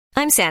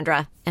I'm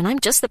Sandra, and I'm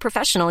just the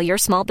professional your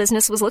small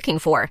business was looking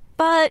for.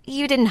 But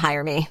you didn't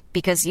hire me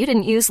because you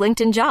didn't use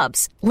LinkedIn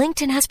Jobs.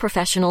 LinkedIn has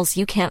professionals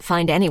you can't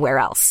find anywhere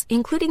else,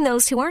 including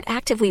those who aren't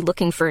actively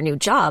looking for a new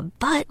job,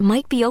 but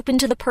might be open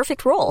to the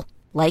perfect role,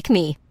 like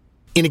me.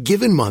 In a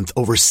given month,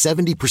 over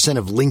 70%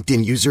 of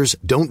LinkedIn users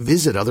don't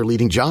visit other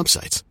leading job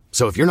sites.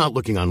 So if you're not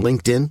looking on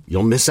LinkedIn,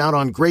 you'll miss out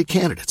on great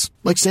candidates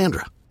like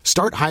Sandra.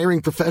 Start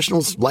hiring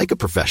professionals like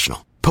a professional.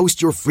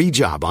 Post your free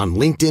job on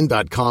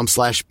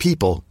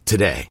linkedin.com/people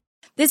today.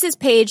 This is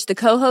Paige, the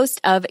co-host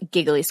of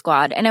Giggly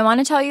Squad, and I want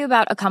to tell you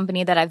about a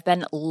company that I've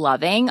been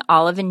loving,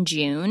 Olive &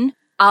 June.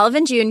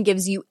 Olive & June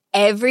gives you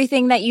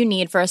everything that you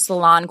need for a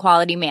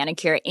salon-quality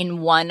manicure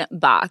in one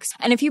box.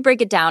 And if you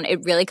break it down,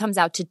 it really comes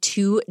out to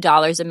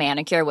 $2 a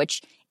manicure,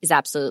 which is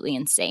absolutely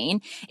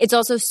insane. It's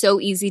also so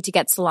easy to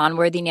get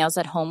salon-worthy nails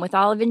at home with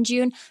Olive &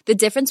 June. The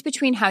difference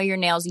between how your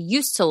nails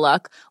used to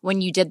look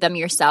when you did them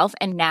yourself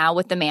and now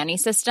with the Mani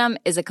system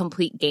is a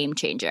complete game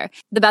changer.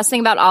 The best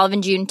thing about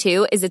Olive & June,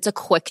 too, is it's a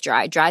quick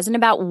dry. Dries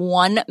in about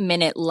 1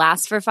 minute,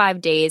 lasts for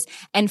 5 days,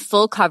 and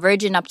full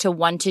coverage in up to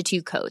 1 to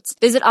 2 coats.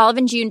 Visit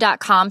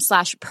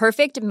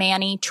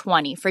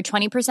oliveandjune.com/perfectmani20 for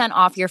 20%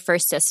 off your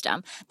first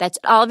system. That's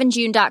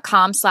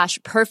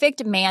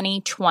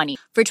oliveandjune.com/perfectmani20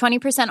 for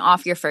 20%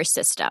 off your first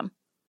system.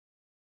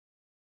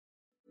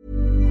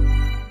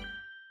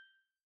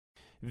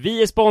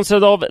 Vi är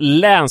sponsrade av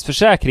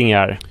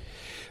Länsförsäkringar.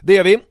 Det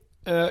är vi.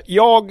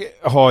 Jag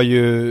har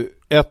ju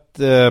ett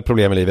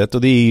problem i livet,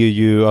 och det är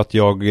ju att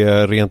jag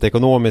rent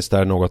ekonomiskt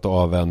är något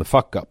av en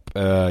fuck-up.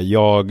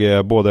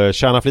 Jag både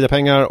tjänar för lite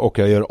pengar och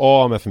jag gör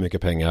av med för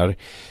mycket pengar.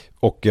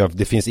 Och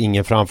det finns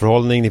ingen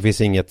framförhållning, det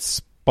finns inget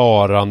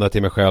sparande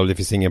till mig själv, det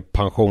finns ingen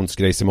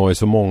pensionsgrej som är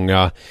så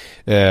många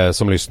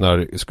som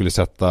lyssnar skulle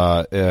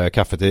sätta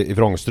kaffet i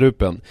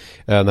vrångstrupen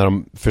när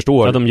de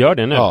förstår. Ja, de gör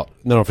det nu. Ja,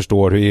 när de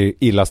förstår hur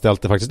illa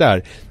ställt det faktiskt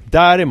är.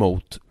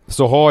 Däremot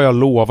så har jag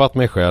lovat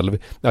mig själv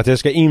att jag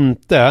ska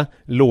inte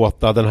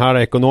låta den här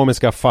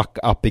ekonomiska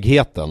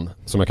fuck-uppigheten,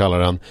 som jag kallar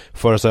den,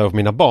 föras över på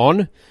mina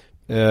barn.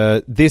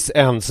 This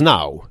ends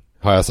now,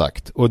 har jag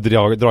sagt, och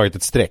dragit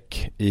ett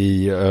streck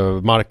i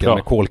marken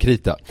med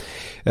kolkrita.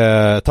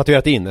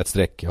 Tatuerat in ett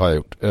streck har jag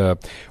gjort.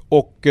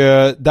 Och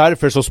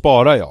därför så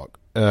sparar jag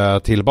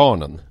till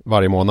barnen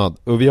varje månad.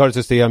 Och vi har ett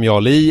system, jag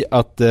och Li,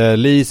 att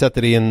Li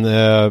sätter in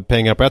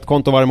pengar på ett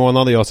konto varje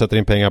månad och jag sätter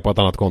in pengar på ett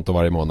annat konto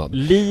varje månad.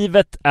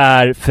 Livet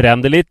är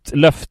föränderligt,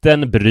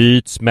 löften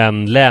bryts,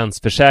 men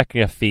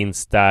Länsförsäkringar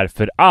finns där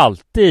för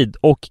alltid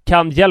och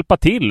kan hjälpa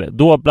till,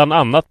 då bland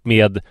annat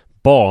med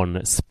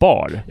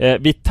barnspar.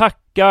 Vi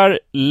tackar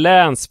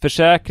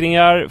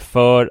Länsförsäkringar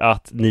för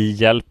att ni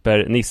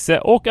hjälper Nisse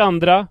och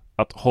andra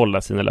att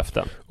hålla sina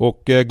löften.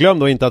 Och glöm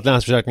då inte att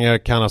Länsförsäkringar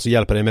kan alltså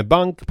hjälpa dig med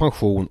bank,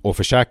 pension och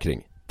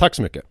försäkring. Tack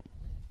så mycket.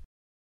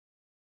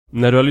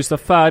 När du har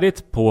lyssnat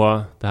färdigt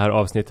på det här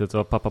avsnittet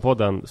av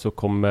Pappapodden så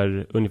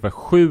kommer ungefär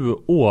 7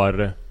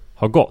 år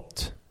ha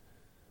gått.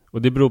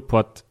 Och det beror på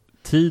att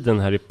tiden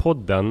här i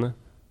podden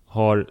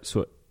har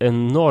så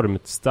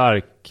enormt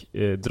stark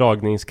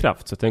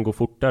dragningskraft så att den går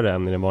fortare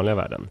än i den vanliga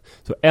världen.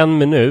 Så 1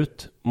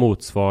 minut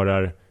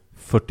motsvarar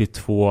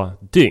 42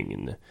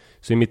 dygn.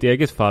 Så i mitt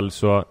eget fall,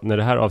 så när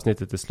det här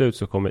avsnittet är slut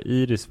så kommer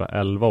Iris vara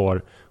 11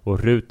 år och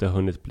Rut har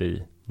hunnit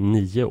bli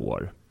 9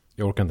 år.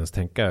 Jag orkar inte ens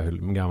tänka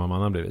hur gammal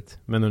man har blivit.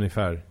 Men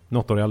ungefär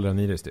något år äldre än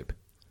Iris typ.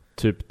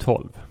 Typ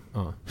 12.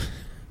 Ja.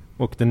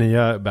 Och den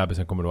nya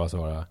bebisen kommer då alltså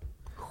vara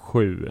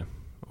 7.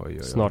 Oj.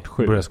 Snart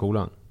 7. Börjar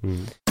skolan.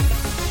 Mm.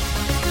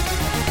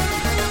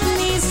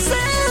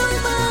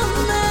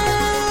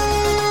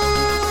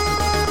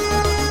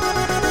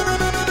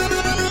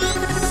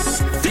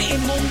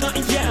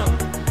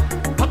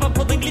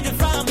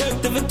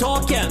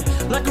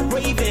 Like a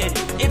raven,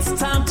 it's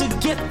time to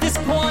get this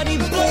party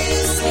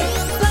blazing.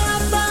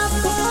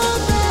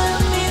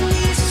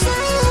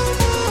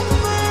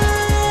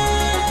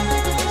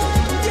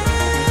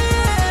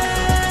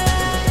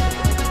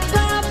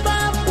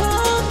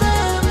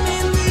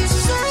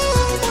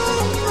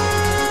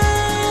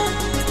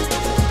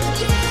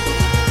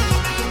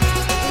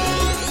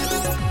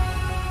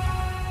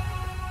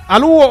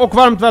 Hallå och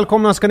varmt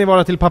välkomna ska ni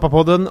vara till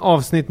Pappapodden,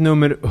 avsnitt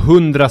nummer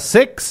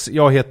 106.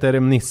 Jag heter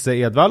Nisse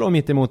Edvall och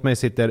mitt emot mig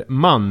sitter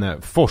Manne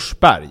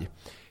Forsberg.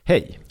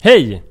 Hej!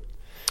 Hej!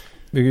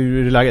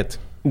 Hur är läget?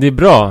 Det är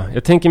bra.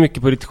 Jag tänker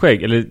mycket på ditt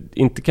skägg. Eller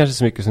inte kanske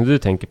så mycket som du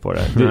tänker på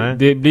det.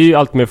 Det blir ju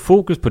allt mer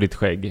fokus på ditt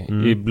skägg.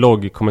 I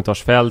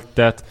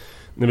bloggkommentarsfältet.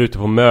 När vi är ute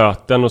på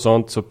möten och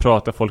sånt så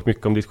pratar folk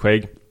mycket om ditt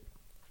skägg.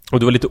 Och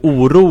du var lite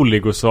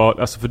orolig och sa,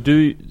 alltså för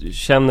du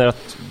känner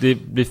att det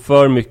blir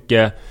för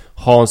mycket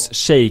Hans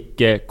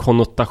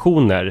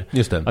Scheike-konnotationer.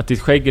 Just det. Att ditt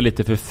skägg är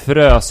lite för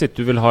frösigt.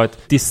 Du vill ha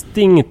ett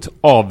distinkt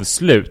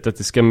avslut. Att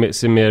det ska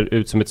se mer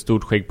ut som ett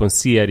stort skägg på en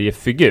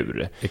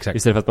seriefigur. Exakt.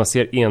 Istället för att man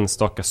ser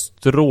enstaka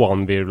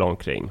strån virvla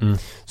omkring.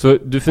 Så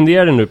du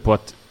funderar nu på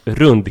att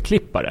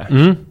rundklippa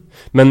det.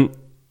 Men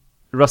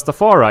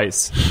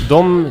Rastafaris,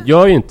 de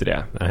gör ju inte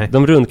det. Nej.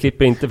 De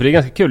rundklipper inte, för det är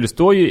ganska kul. Det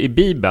står ju i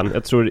Bibeln,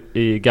 jag tror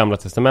i Gamla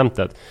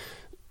Testamentet,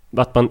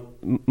 att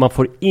man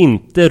får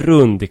inte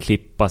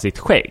rundklippa sitt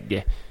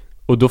skägg.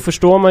 Och då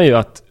förstår man ju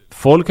att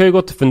folk har ju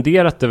gått och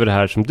funderat över det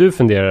här som du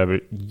funderar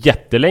över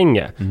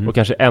jättelänge. Och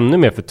kanske ännu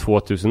mer för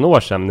 2000 år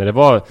sedan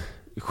när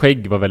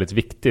skägg var väldigt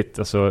viktigt,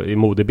 alltså i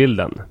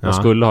modebilden. Man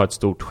skulle ha ett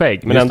stort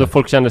skägg. Men ändå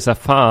folk kände så här,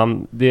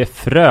 fan, det är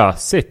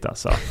frösigt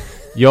alltså.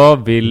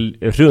 Jag vill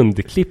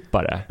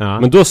rundklippa det.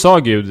 Men då sa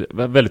Gud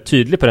väldigt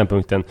tydligt på den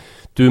punkten,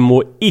 du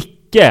må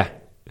icke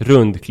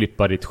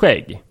rundklippa ditt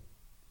skägg.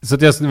 Så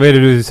att vad är det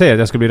du säger? Att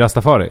jag ska bli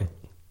rastafari?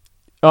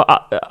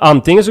 Ja,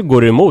 antingen så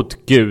går du emot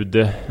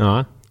Gud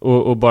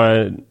och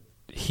bara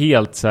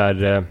helt så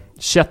här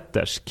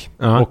kättersk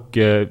och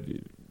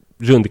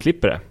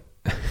rundklipper det.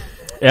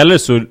 Eller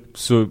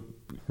så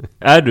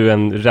är du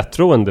en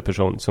rättroende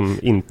person som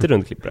inte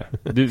rundklipper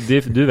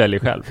det. Du väljer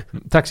själv.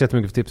 Tack så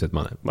jättemycket för tipset,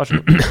 Manne.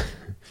 Varsågod.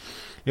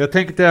 Jag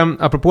tänkte,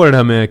 apropå det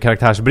här med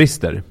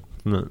karaktärsbrister,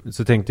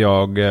 så tänkte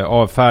jag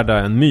avfärda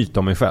en myt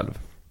om mig själv.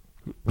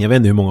 Jag vet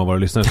inte hur många av våra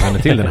lyssnare känner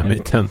till den här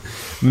myten.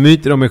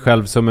 Myten om mig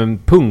själv som en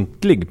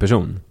punktlig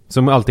person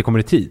som alltid kommer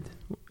i tid.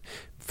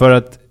 För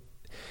att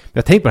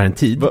jag tänkte på det här en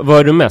tid. Vad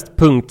är du mest?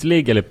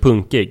 Punktlig eller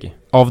punkig?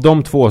 Av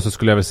de två så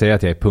skulle jag väl säga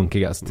att jag är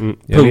punkigast.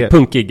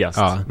 Punkigast.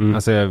 Ja,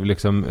 alltså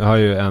jag har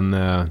ju en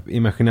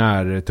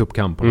imaginär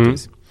tuppkamp på något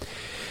vis.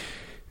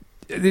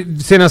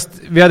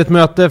 Senast, vi hade ett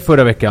möte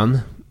förra veckan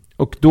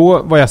och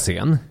då var jag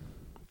sen.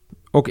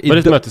 Och var det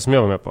ett möte som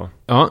jag var med på?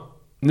 Ja.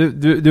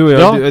 Du och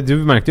jag, du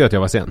märkte ju att jag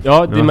var sen.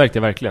 Ja, det märkte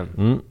jag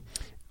verkligen.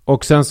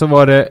 Och sen så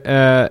var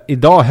det,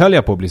 idag höll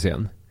jag på att bli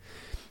sen.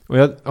 Och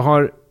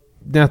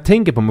när jag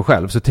tänker på mig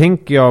själv så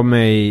tänker jag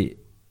mig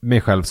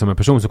själv som en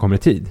person som kommer i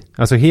tid.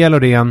 Alltså hel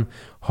och ren,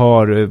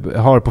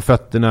 har på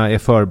fötterna, är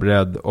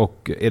förberedd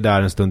och är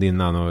där en stund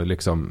innan och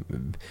liksom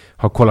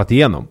har kollat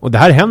igenom. Och det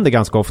här händer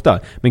ganska ofta.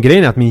 Men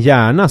grejen är att min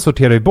hjärna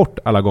sorterar ju bort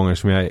alla gånger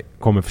som jag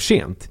kommer för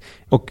sent.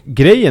 Och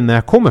grejen när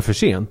jag kommer för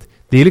sent,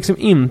 det är liksom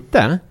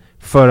inte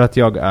för att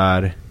jag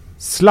är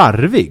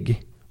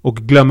slarvig och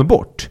glömmer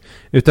bort.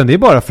 Utan det är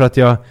bara för att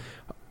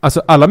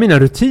alltså alla mina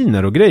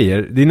rutiner och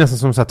grejer, det är nästan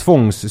som så här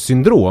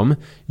tvångssyndrom,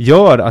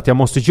 gör att jag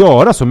måste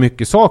göra så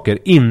mycket saker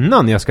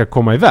innan jag ska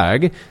komma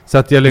iväg. Så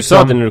att jag liksom...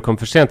 Du sa det när du kom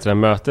för sent till det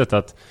här mötet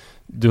att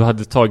du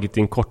hade tagit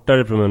din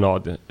kortare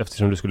promenad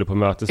eftersom du skulle på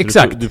möte. Så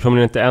exakt. Du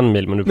promenerade inte 1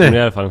 mil, men du promenerade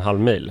i alla fall en halv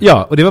mil.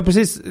 Ja, och det var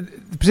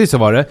precis så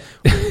var det.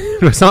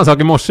 Det var samma sak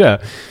i morse.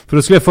 För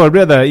då skulle jag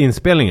förbereda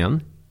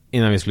inspelningen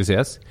innan vi skulle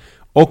ses.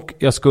 Och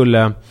jag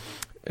skulle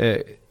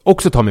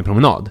också ta min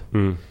promenad.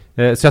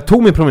 Så jag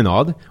tog min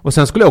promenad och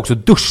sen skulle jag också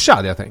duscha,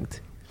 hade jag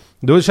tänkt.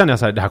 Då kände jag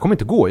så här, det här kommer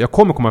inte gå. Jag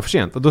kommer komma för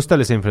sent. Och då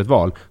ställdes jag inför ett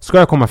val. Ska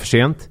jag komma för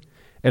sent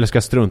eller ska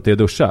jag strunta i att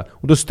duscha?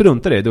 Och då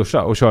struntade jag i att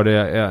duscha och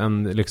körde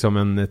en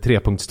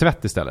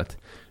 3-punktstvätt istället.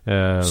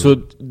 Så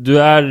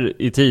du är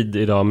i tid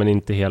idag men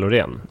inte hel och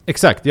ren?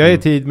 Exakt, jag är i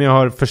tid men jag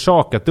har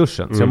försakat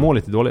duschen. Så jag mår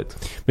lite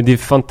dåligt. Men det är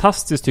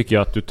fantastiskt tycker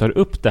jag att du tar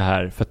upp det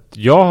här. För att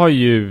jag har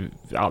ju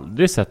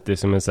aldrig sett dig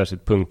som en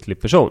särskilt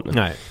punktlig person.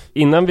 Nej.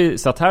 Innan vi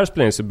satt här och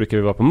spelade in så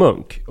brukade vi vara på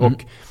Munk.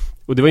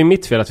 Och det var ju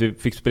mitt fel att vi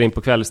fick spela in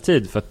på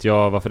kvällstid för att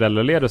jag var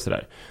föräldraledig och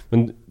sådär.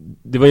 Men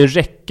det var ju en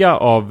räcka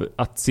av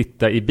att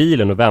sitta i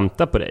bilen och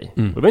vänta på dig.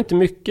 Och det var inte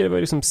mycket, det var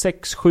liksom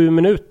 6-7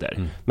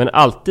 minuter. Men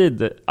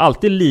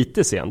alltid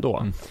lite sen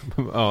då.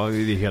 Ja,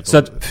 det är helt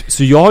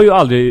så jag har ju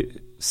aldrig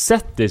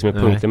sett dig som en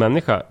punktlig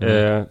människa.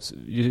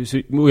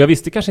 Och jag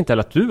visste kanske inte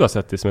heller att du har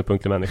sett dig som en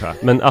punktlig människa.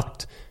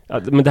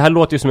 Men det här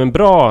låter ju som en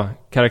bra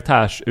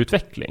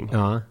karaktärsutveckling.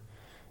 Ja.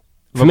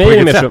 För mig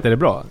är det sätt är det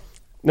bra?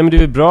 Nej, men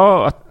det är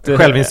bra att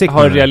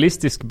ha en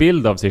realistisk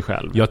bild av sig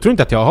själv. Jag tror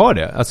inte att jag har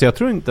det. Alltså jag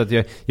tror inte att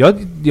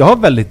jag har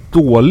väldigt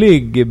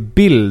dålig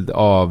bild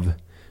av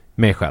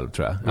mig själv,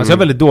 tror jag. Alltså jag har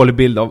väldigt dålig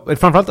bild av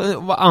framförallt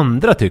vad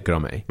andra tycker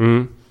om mig.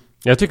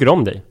 Jag tycker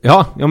om dig.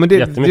 Ja men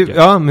det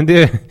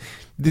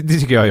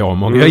tycker jag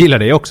om. Och jag gillar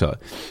dig också.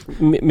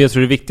 Men jag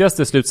tror det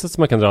viktigaste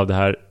slutsatsen man kan dra av det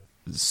här,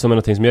 som är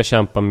någonting som jag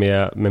kämpar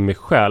med mig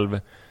själv,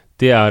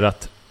 det är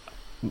att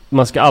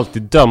man ska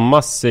alltid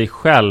döma sig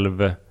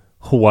själv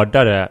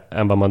hårdare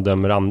än vad man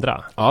dömer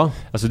andra. Ja.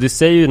 Alltså det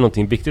säger ju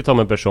någonting viktigt om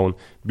en person.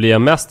 Blir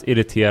jag mest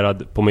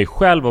irriterad på mig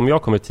själv om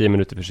jag kommer 10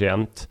 minuter för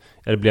sent?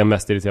 Eller blir jag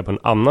mest irriterad på en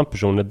annan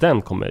person när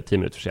den kommer 10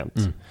 minuter för sent?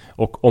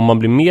 Och om man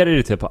blir mer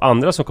irriterad på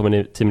andra som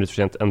kommer 10 minuter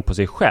för sent än på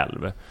sig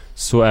själv,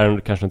 så är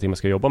det kanske någonting man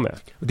ska jobba med.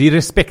 Det är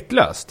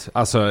respektlöst,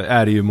 alltså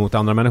är det ju mot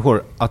andra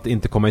människor att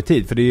inte komma i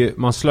tid. För det är ju,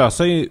 man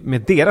slösar ju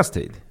med deras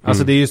tid.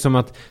 Alltså det är ju som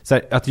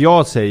att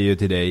jag säger ju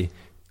till dig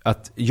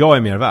att jag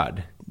är mer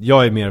värd.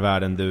 Jag är mer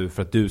värd än du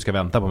för att du ska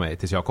vänta på mig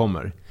tills jag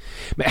kommer.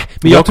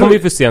 Men jag kommer ju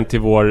för sent till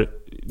vår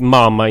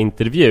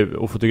mamma-intervju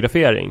och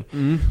fotografering.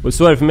 Och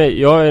så är det för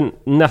mig. Jag är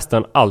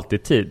nästan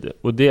alltid tid.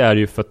 Och det är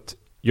ju för att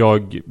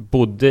jag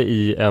bodde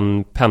i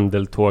en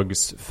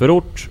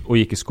pendeltågsförort och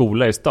gick i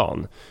skola i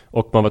stan.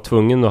 Och man var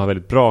tvungen att ha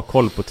väldigt bra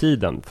koll på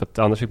tiden, för att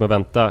annars fick man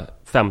vänta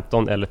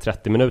 15 eller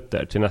 30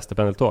 minuter till nästa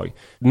pendeltåg.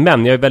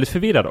 Men jag är väldigt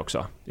förvirrad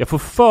också. Jag får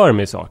för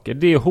mig saker.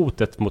 Det är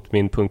hotet mot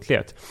min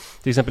punktlighet.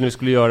 Till exempel när vi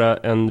skulle göra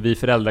en Vi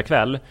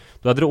föräldrakväll,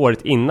 då hade det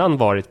året innan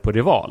varit på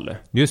Rival.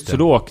 Just det. Så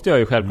då åkte jag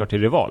ju självklart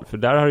till Rival, för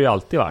där har det ju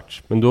alltid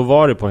varit. Men då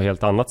var det på ett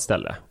helt annat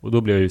ställe, och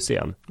då blev jag ju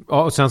sen.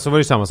 Ja, och sen så var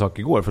det samma sak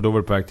igår, för då var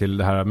det på väg till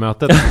det här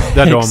mötet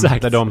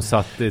där de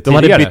satt tidigare. De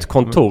hade bytt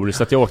kontor,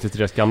 så att jag åkte till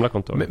deras gamla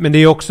kontor. Men det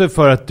är också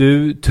för att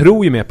du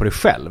tror ju mer på dig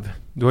själv.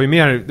 Du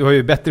har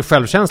ju bättre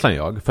självkänsla än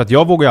jag. För att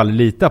jag vågar ju aldrig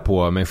lita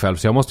på mig själv,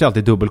 så jag måste ju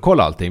alltid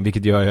dubbelkolla allting.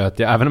 Vilket gör ju att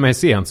även om jag är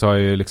sen, så har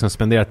jag ju liksom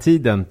spenderat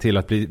tiden till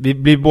att vi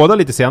blir båda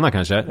lite sena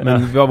kanske.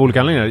 Men vi har olika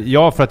anledningar.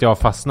 Jag för att jag har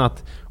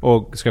fastnat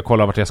och ska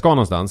kolla vart jag ska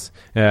någonstans.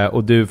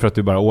 Och du för att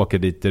du bara åker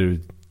dit där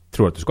du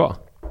tror att du ska.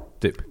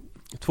 Typ.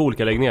 2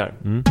 olika läggningar.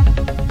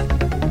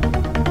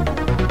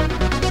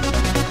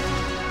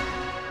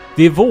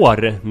 Det är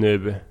vår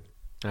nu.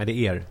 Nej, det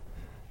är er.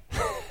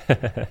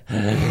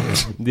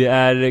 Det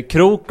är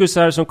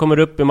krokusar som kommer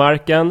upp i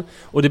marken.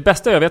 Och det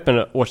bästa jag vet med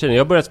den här årstiden,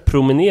 jag har börjat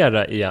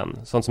promenera igen,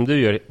 sånt som du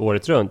gör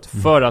året runt.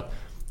 För att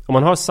om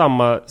man har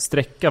samma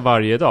sträcka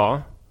varje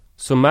dag,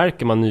 så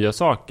märker man nya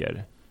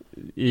saker.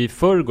 I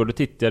förrgår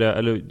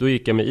då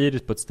gick jag med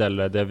Iris på ett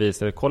ställe där jag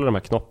visade, kolla de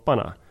här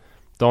knopparna.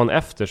 Dagen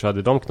efter så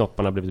hade de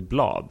knopparna blivit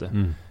blad.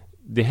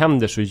 Det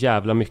händer så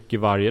jävla mycket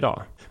varje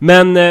dag.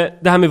 Men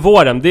det här med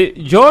våren, det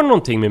gör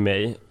någonting med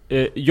mig.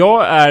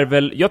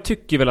 Jag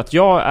tycker väl att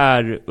jag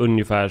är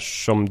ungefär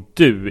som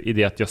du i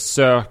det att jag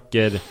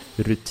söker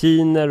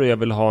rutiner och jag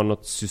vill ha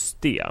något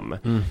system.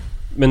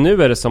 Men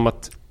nu är det som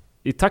att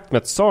i takt med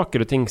att saker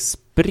och ting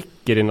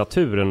spricker i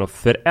naturen och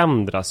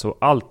förändras och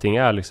allting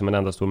är liksom en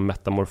enda stor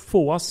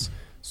metamorfos,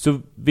 så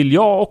vill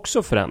jag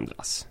också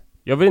förändras.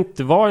 Jag vill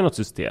inte vara i något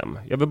system.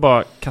 Jag vill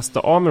bara kasta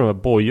av mig de här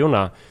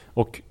bojorna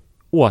och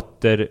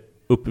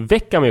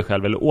återuppväcka mig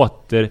själv, eller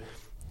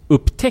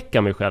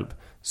återupptäcka mig själv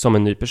som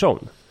en ny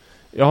person.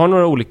 Jag har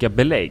några olika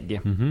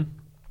belägg.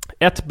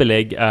 Ett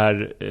belägg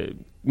är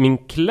min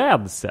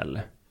klädsel.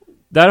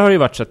 Där har det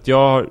varit så att jag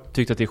har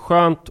tyckt att det är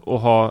skönt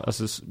att ha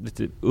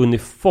lite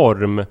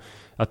uniform.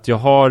 Att jag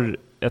har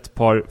ett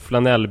par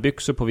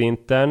flanellbyxor på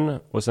vintern,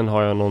 och sen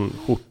har jag någon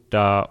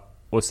skjorta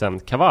och sen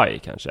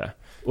kavaj kanske.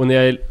 Och när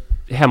jag är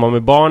hemma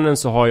med barnen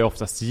så har jag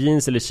oftast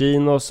jeans eller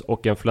chinos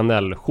och en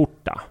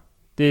flanellskjorta.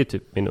 Det är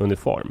typ min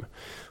uniform.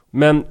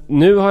 Men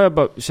nu har jag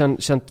bara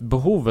känt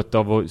behovet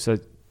av att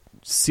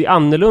se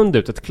annorlunda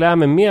ut, att klä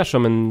mig mer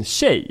som en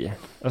tjej.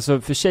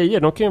 Alltså för tjejer,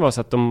 de kan ju vara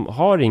så att de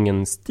har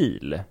ingen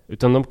stil,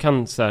 utan de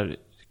kan så här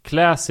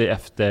klä sig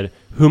efter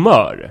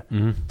humör.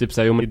 Typ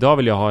så här, idag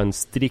vill jag ha en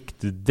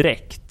strikt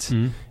dräkt.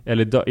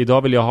 Eller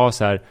idag vill jag ha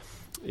så här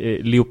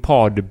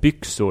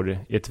leopardbyxor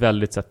i ett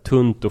väldigt så här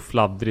tunt och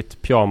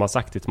fladdrigt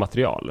pyjamasaktigt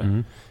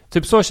material.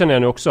 Typ så känner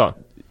jag nu också.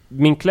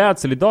 Min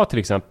klädsel idag till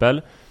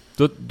exempel,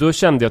 då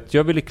kände jag att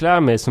jag ville klä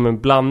mig som en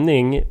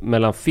blandning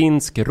mellan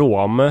finsk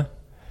rom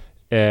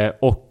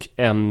och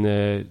en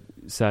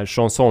så här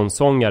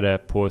chansonsångare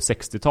på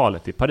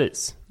 60-talet i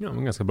Paris. Ja,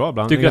 men ganska bra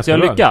blandning. Tycker du att jag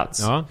har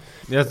lyckats? Ja.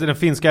 Den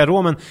finska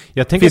romen...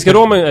 Finska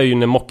romen är ju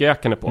när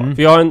mockajackan är på.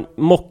 För jag har en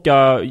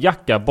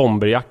mockajacka,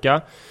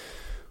 bomberjacka.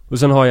 Och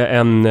sen har jag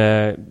en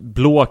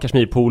blå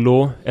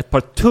kashmirpolo. Ett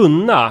par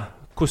tunna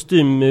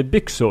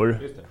kostymbyxor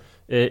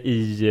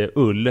i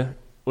ull.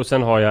 Och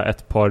sen har jag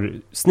ett par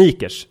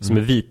sneakers som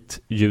är vit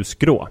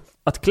ljusgrå.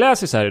 Att klä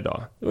sig så här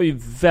idag, det var ju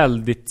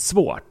väldigt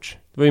svårt.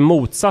 Det var ju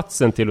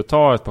motsatsen till att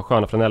ta ett par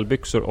sköna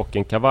flanellbyxor och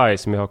en kavaj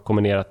som jag har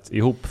kombinerat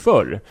ihop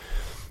förr.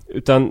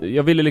 Utan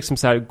jag ville liksom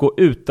så här gå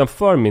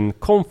utanför min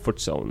comfort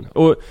zone.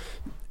 Och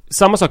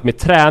samma sak med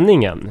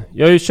träningen.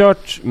 Jag har ju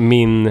kört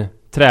min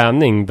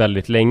träning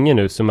väldigt länge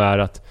nu, som är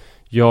att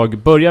jag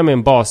börjar med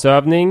en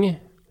basövning.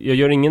 Jag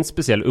gör ingen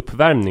speciell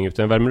uppvärmning,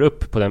 utan jag värmer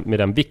upp med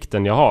den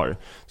vikten jag har.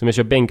 Så om jag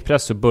kör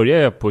bänkpress så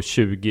börjar jag på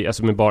 20,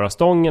 alltså med bara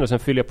stången, och sen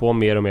fyller jag på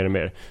mer och mer och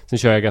mer. Sen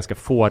kör jag ganska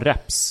få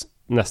reps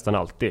nästan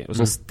alltid. Och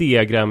sen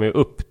stegrar jag mig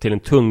upp till en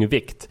tung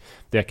vikt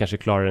där jag kanske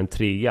klarar en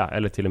 3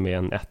 eller till och med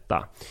en 1.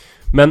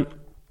 Men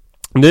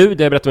nu,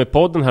 det jag berättade med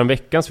podden här om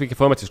veckan, så fick jag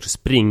för mig att jag skulle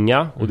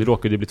springa, och det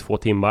råkade bli 2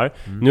 timmar.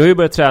 Nu har jag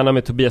börjat träna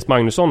med Tobias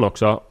Magnusson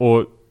också,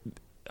 och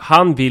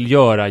han vill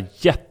göra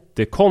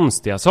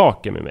jättekonstiga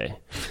saker med mig.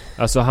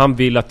 Alltså han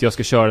vill att jag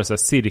ska köra så här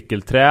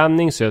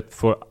cirkelträning så jag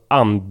får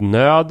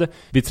andnöd.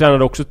 Vi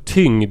tränade också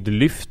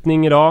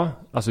tyngdlyftning idag.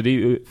 Alltså det är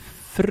ju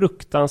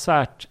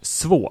fruktansvärt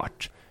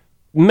svårt.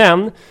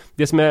 Men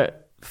det som är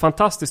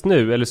fantastiskt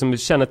nu, eller som är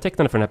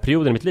kännetecknande för den här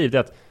perioden i mitt liv, det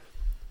är att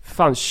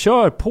fan,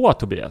 kör på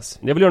Tobias.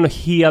 Jag vill göra något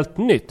helt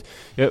nytt.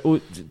 Och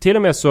till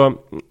och med så,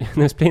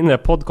 när jag spelade in den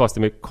här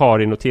podcasten med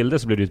Karin och Tilde,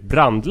 så blev det ett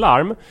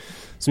brandlarm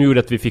som gjorde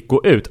att vi fick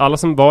gå ut. Alla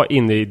som var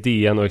inne i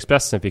DN och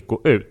Expressen fick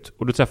gå ut.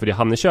 Och då träffade jag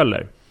Hanne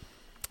Kjöller,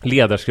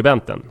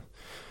 ledarskribenten.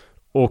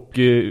 Och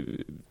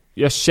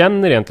jag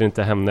känner egentligen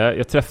inte henne.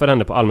 Jag träffade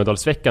henne på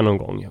Almedalsveckan någon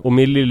gång. Och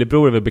min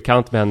lillebror är väl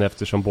bekant med henne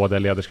eftersom båda är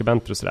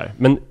ledarskribenter och sådär.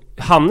 Men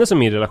Hanne som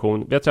min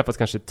relation, vi har träffats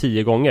kanske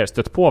 10 gånger,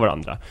 stött på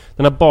varandra.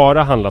 Den har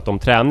bara handlat om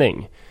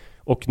träning.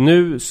 Och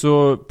nu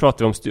så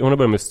pratar vi om, hon har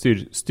börjat med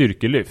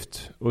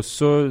styrkelyft. Och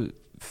så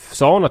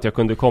sa hon att jag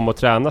kunde komma och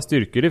träna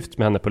styrkelyft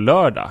med henne på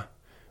lördag.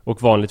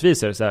 Och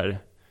vanligtvis är det så här: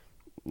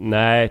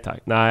 nej tack,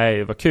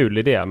 nej vad kul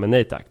idé, men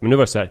nej tack. Men nu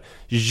var det så här: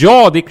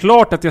 ja, det är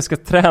klart att jag ska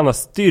träna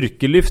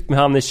styrkelyft med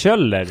Hanne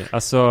Kjöller.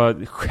 Alltså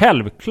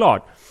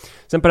självklart.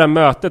 Sen på det här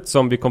mötet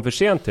som vi kom för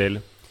sent till,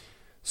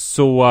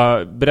 så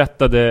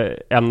berättade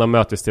en av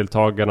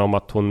mötesdeltagarna om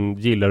att hon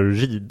gillar att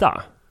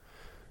rida.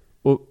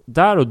 Och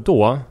där och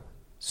då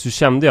så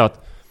kände jag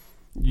att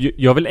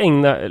jag vill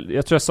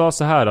jag tror jag sa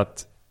så här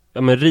att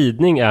ja, men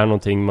ridning är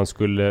någonting man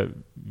skulle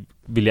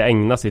vilja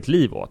ägna sitt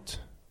liv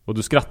åt. Och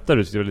då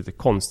skrattade du, så det var lite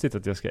konstigt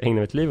att jag ska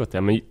ägna mitt liv åt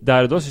det. Men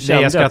där och då så kände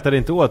Nej, jag skrattade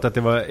inte åt att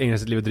det var ägna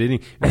sitt liv åt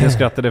ridning. Jag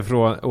skrattade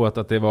åt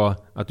att det var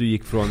att du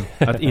gick från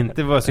att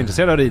inte vara så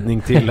intresserad av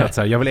ridning till att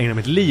så här, jag vill ägna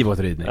mitt liv åt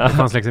ridning. Det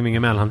fanns liksom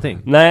ingen mellanting.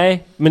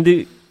 Nej, men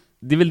det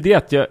är väl det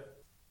att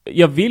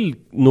jag vill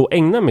nog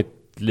ägna mitt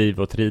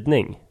liv åt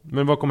ridning.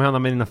 Men vad kommer hända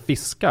med dina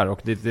fiskar och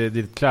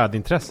ditt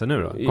klädintresse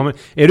nu då?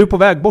 Är du på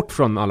väg bort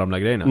från alla de där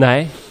grejerna?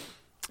 Nej.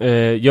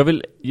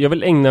 Jag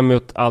vill ägna mig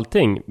åt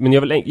allting, men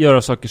jag vill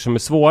göra saker som är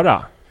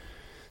svåra.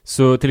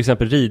 Så till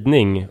exempel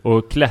ridning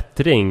och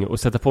klättring och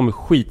sätta på mig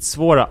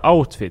skitsvåra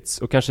outfits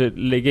och kanske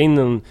lägga in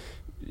en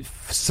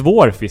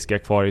svår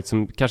fiskakvariet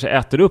som kanske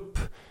äter upp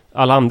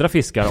alla andra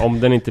fiskar om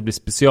den inte blir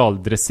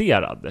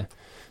specialdresserad.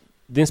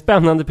 Det är en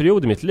spännande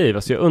period i mitt liv.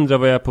 Alltså jag undrar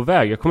vad jag är på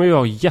väg. Jag kommer ju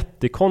ha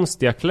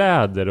jättekonstiga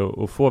kläder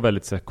och få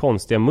väldigt så här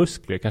konstiga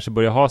muskler. Kanske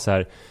börja ha så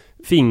här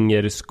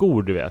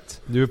fingerskor, du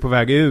vet. Du är på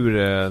väg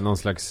ur någon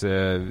slags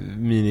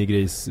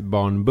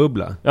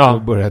minigrisbarnbubbla. Ja.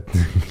 Och börjat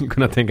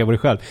kunna tänka på dig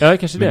själv. Ja,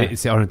 kanske men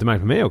det. Har du inte märkt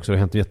med mig också? Det har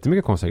hänt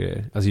jättemycket konstiga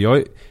grejer. Alltså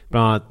jag,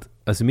 bland annat,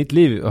 alltså mitt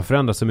liv har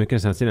förändrats så mycket den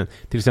senaste tiden.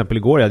 Till exempel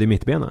igår jag hade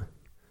mittbena.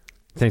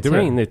 Tänkte du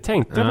på det?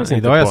 Tänkte jag inte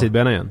idag på. har jag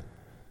sidbena igen.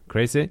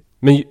 Crazy.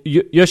 Men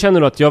jag känner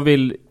nog att jag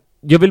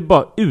vill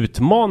bara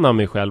utmana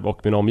mig själv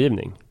och min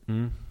omgivning.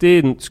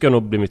 Det ska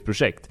nog bli mitt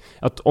projekt.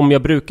 Att om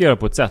jag brukar göra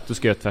på ett sätt, då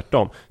ska jag göra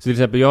tvärtom. Så till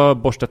exempel, jag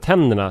borstar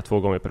tänderna 2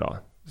 gånger per dag.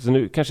 Så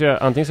nu kanske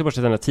jag antingen ska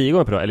borsta tänderna 10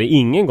 gånger per dag eller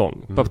ingen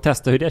gång. Bara för att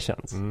testa hur det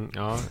känns.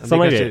 Ja,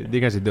 det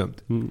kanske är dumt.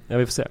 Jag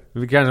vill få se.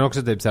 Vi kanske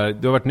också typ så här,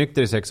 du har varit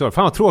nykter i 6 år.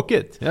 Fan vad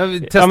tråkigt.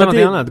 Jag testar något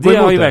annat. Det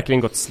har ju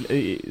verkligen gått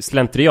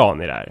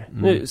slentrian i det här.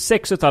 Nu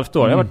 6,5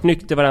 år. Jag har varit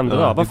nykter varenda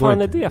dag. Vad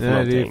fan är det för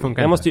någonting?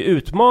 Jag måste ju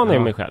utmana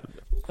mig själv.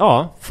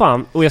 Ja,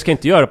 fan. Och jag ska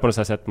inte göra på något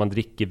sätt att man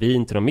dricker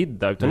vin till någon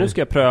middag. Utan nu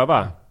ska jag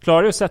pröva.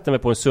 Klarar jag att sätta mig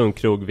på en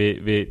sunkkrog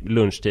vid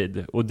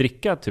lunchtid och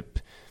dricka typ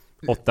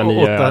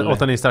 8-9 öl?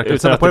 8-9 starka.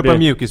 Sätta på dig på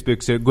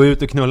mjukisbyxor. Gå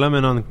ut och knulla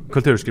med någon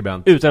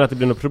kulturskribent. Utan att det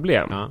blir något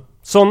problem. Ja.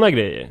 Sådana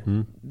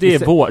grejer. Det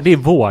är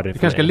vår. Du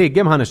kanske ska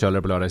ligga med Hanne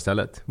Kjöller på lördag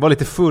istället. Var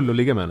lite full och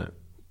ligga med henne.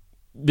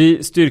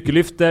 Vi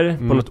styrkelyfter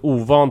på något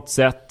ovant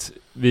sätt.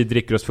 Vi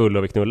dricker oss fulla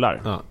och vi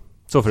knullar. Ja.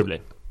 Så får det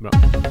bli. Bra.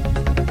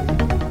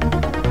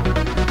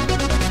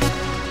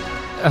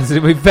 Alltså det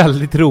var ju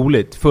väldigt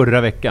roligt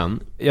förra veckan.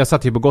 Jag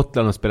satt ju på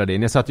Gotland och spelade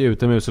in. Jag satt ju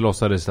utomhus och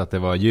låtsades att det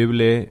var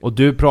juli. Och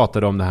du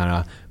pratade om det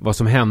här, vad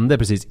som hände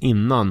precis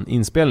innan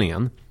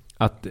inspelningen.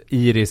 Att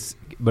Iris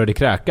började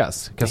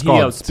kräkas.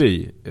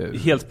 Kaskadspy.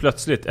 Helt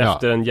plötsligt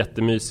efter en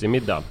jättemysig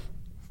middag.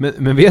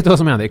 Men vet du vad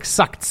som hände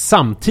exakt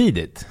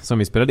samtidigt som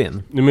vi spelade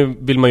in? Nu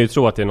vill man ju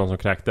tro att det är någon som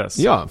kräktes.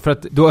 Ja, för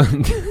att då...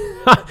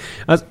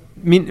 alltså,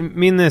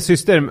 min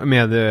syster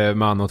med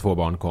man och 2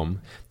 barn kom.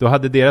 Då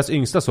hade deras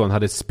yngsta son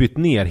hade spytt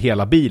ner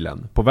hela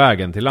bilen på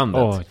vägen till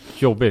landet.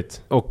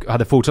 Jobbigt. Och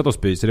hade fortsatt att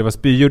spy. Så det var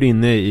spyor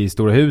inne i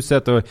stora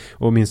huset.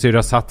 Och min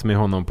syrra satt med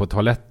honom på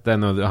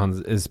toaletten och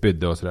han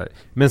spydde och sådär.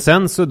 Men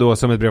sen så då,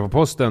 som ett brev på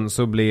posten,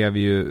 så blev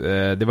ju...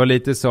 det var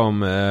lite som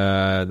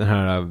den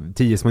här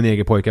 10 små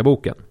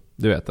negerpojkar-boken.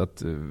 Du vet,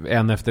 att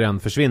en efter en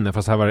försvinner.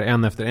 Fast här var det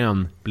en efter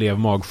en blev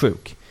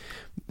magsjuk.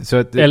 Så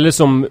att, eller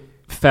som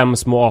 5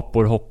 små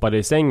apor hoppade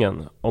i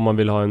sängen. Om man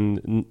vill ha en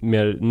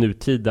mer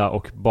nutida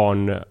och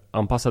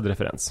barnanpassad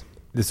referens.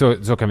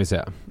 Så kan vi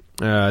säga.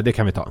 Det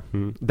kan vi ta.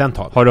 Den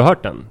tar vi. Har du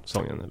hört den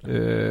sången?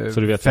 Eller? Så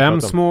du vet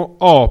 5 små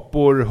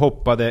apor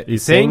hoppade i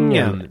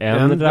sängen.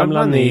 En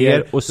ramlade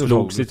ner och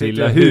slog sig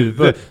till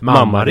huvud.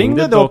 Mamma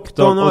ringde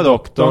doktorn och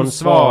doktorn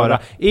svara: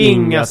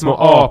 inga små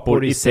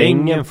apor i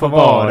sängen får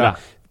vara.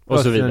 Och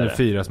så vidare.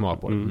 4 små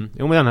apor.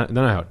 Jo, men den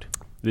har jag hört.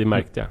 Det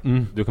märkte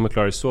jag. Du kommer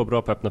klara dig så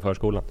bra på öppna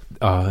förskolan.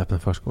 Ja, öppna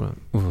förskolan.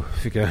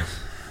 Fick jag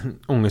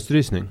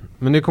ångestrysning.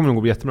 Men det kommer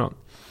nog gå jättebra.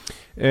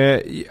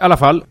 I alla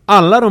fall,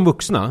 alla de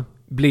vuxna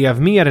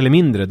blev mer eller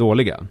mindre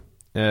dåliga.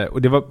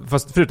 Och det var,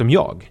 fast förutom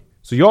jag.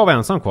 Så jag var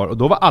ensam kvar och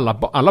då var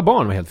alla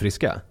barn var helt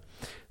friska.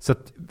 Så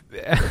att,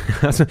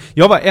 alltså,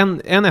 jag var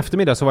en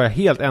eftermiddag så var jag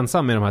helt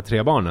ensam med de här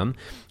 3 barnen.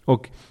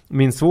 Och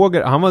min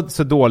svåger, han var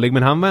så dålig,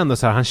 men han var ändå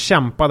så här, han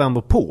kämpade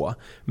ändå på.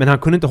 Men han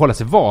kunde inte hålla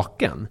sig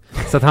vaken.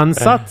 Så att han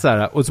satt så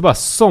här och så bara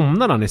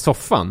somnade han i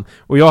soffan.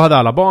 Och jag hade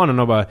alla barnen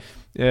och bara,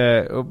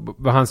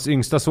 Och hans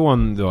yngsta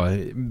son då,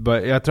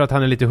 jag tror att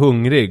han är lite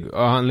hungrig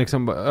och han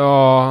liksom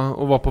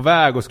och var på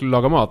väg och skulle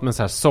laga mat, men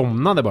så här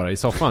somnade bara i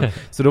soffan.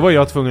 Så då var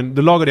jag tvungen,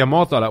 då lagade jag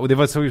mat och alla, och det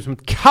var så som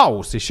ett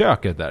kaos i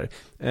köket där.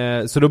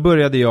 Så då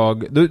började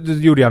då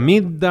gjorde jag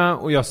middag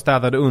och jag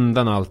städade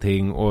undan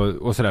allting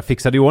och sådär,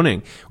 fixade i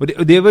ordning. Och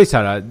det var ju så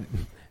här,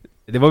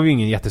 det var ju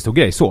ingen jättestor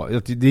grej så.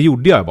 Det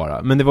gjorde jag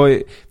bara. Men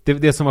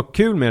det som var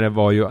kul med det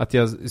var ju att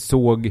jag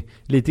såg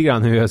lite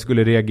grann hur jag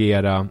skulle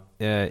reagera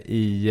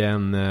i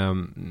en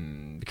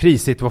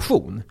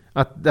krissituation.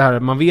 Att det här,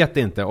 man vet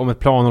inte om ett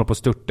plan håller på att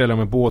störta eller om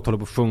en båt håller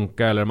på att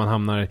sjunka eller om man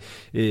hamnar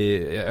i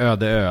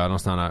öde ö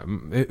någonstans.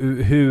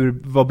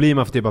 Vad blir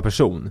man för typ av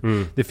person?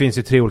 Det finns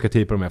ju 3 olika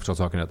typer om jag förstår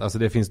saken rätt. Alltså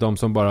det finns de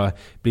som bara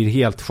blir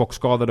helt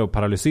chockskadade och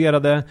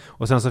paralyserade,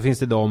 och sen så finns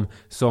det de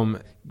som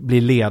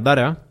blir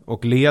ledare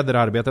och leder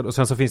arbetet, och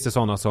sen så finns det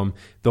sådana som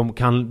de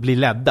kan bli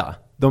ledda.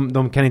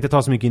 De kan inte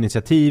ta så mycket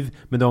initiativ,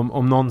 men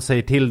om någon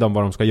säger till dem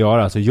vad de ska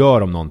göra så gör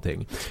de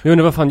någonting. Jag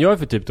undrar vad fan jag är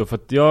för typ då, för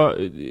att det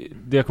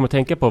jag kommer att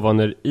tänka på var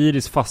när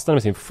Iris fastnade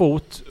med sin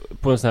fot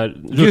på en sån här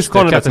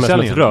rutschkana som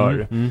ett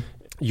rör.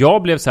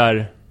 Jag blev så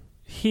här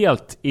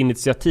helt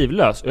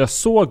initiativlös, och jag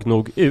såg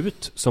nog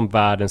ut som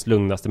världens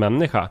lugnaste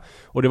människa.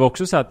 Och det var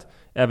också så att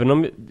även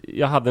om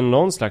jag hade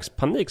någon slags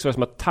panik, så var det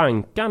som att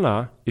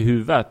tankarna i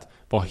huvudet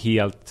var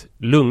helt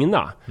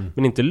lugna,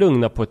 men inte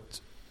lugna på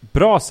ett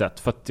bra sätt,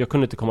 för att jag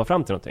kunde inte komma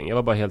fram till någonting. Jag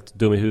var bara helt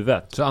dum i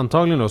huvudet. Så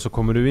antagligen då så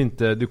kommer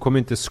du kommer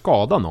inte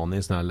skada någon i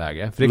en sån här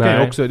läge.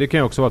 För det kan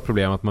ju också vara ett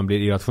problem att man blir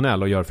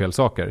irrationell och gör fel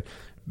saker.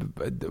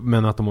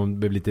 Men att de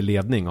blir lite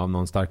ledning av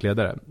någon stark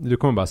ledare. Du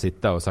kommer bara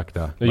sitta och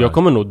sakta. Jag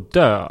kommer nog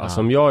dö, alltså,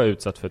 om jag är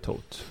utsatt för ett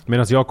hot.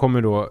 Medan jag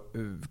kommer då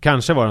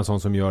kanske vara en sån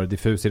som gör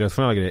diffus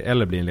irrationella grejer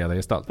eller blir en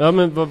ledargestalt. Ja,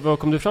 men vad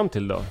kom du fram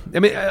till då? Ja,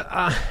 men,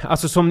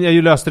 alltså som jag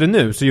ju löste det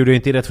nu så gjorde jag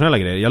inte irrationella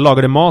grejer. Jag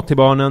lagade mat till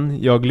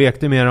barnen, jag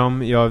lekte med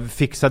dem, jag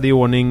fixade i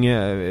ordning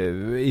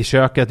i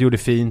köket, gjorde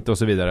fint och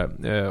så vidare.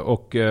 Det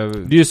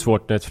är ju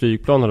svårt när ett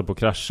flygplan håller på att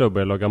krascha och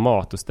börjar laga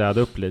mat och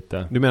städa upp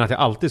lite. Du menar att jag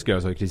alltid ska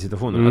göra så i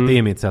krissituationer? Att det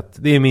är mitt sätt,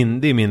 det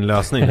är min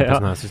lösning på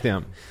sådana här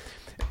system.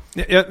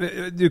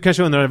 Du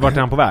kanske undrar vart är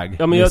han på väg?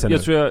 Ja, men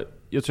jag tror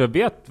jag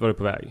vet var du är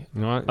på väg.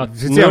 Ja,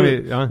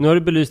 nu har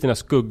du belyst dina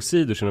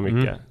skuggsidor så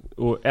mycket.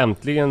 Och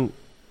äntligen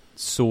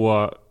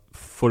så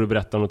får du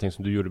berätta om någonting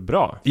som du gjorde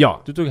bra.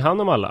 Ja. Du tog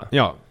hand om alla.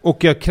 Ja,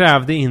 och jag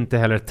krävde inte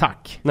heller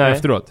tack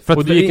efteråt. För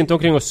och du gick inte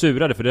omkring och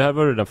surade, för det här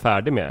var du redan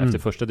färdig med efter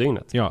första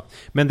dygnet. Ja,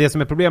 men det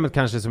som är problemet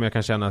kanske, som jag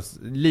kan känna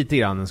lite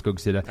grann en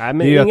skuggsida. Nej,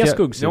 men inga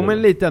skuggsidor. Ja,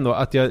 men lite ändå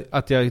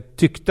att jag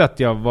tyckte att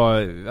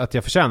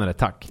jag förtjänade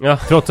tack. Ja.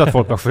 Trots att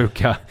folk var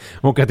sjuka.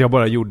 Och att jag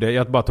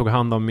bara tog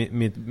hand om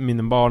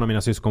mina barn och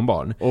mina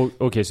syskonbarn.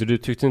 Okej, så du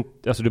tyckte inte,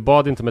 alltså du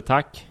bad inte med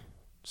tack.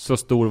 Så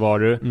stor var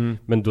du.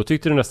 Men då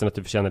tyckte du nästan att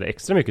du förtjänade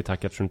extra mycket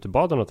tack eftersom du inte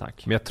bad om något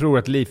tack. Men jag tror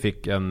att Li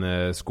fick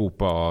en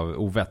skopa av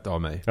ovett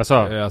av mig. Alltså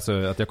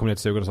att jag kom ner till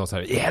stugan och sa så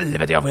här: i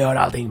helvete, jag får göra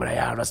allting på det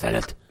jävla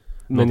stället.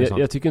 Men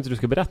jag tycker inte du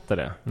ska berätta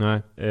det.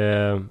 Nej.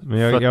 Men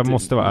jag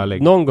måste vara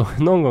ärlig.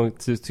 Någon gång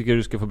tycker jag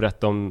du ska få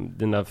berätta om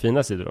dina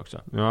fina sidor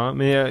också. Ja,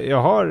 men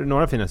jag har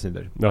några fina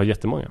sidor. Ja,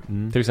 jättemånga.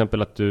 Till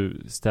exempel att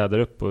du städar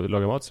upp och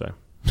lagar mat sådär.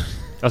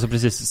 Alltså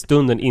precis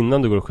stunden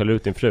innan du går och skäller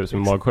ut din fru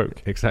som är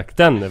magsjuk. Exakt.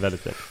 Den är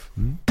väldigt fin.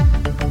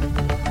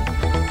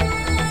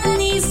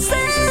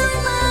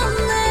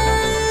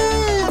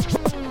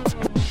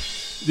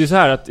 Det är så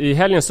här att i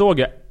helgen såg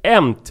jag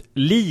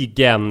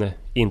äntligen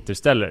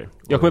Interstellar.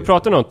 Jag kommer att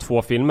prata om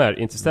 2 filmer,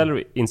 Interstellar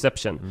och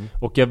Inception.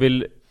 Och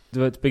det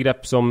var ett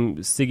begrepp som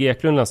Sigge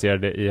Eklund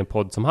lanserade i en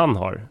podd som han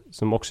har,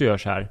 som också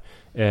görs här.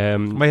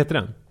 Vad heter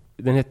den?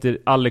 Den heter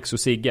Alex och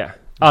Sigge.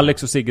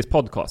 Alex och Sigges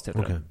podcast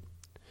heter den.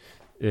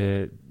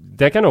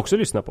 Den kan du också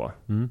lyssna på.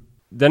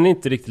 Den är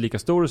inte riktigt lika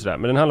stor och sådär,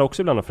 men den handlar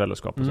också ibland om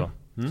föräldraskap och så.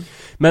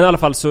 Men i alla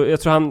fall så,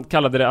 jag tror han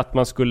kallade det att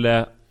man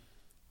skulle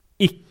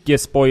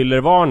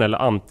icke-spoilervarna eller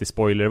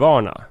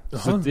anti-spoilervarna.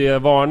 Så det jag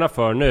varnar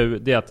för nu,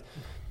 det är att,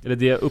 eller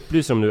det jag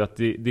upplyser om nu, att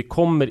det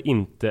kommer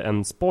inte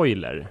en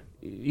spoiler.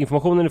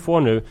 Informationen ni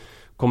får nu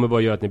kommer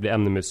bara göra att ni blir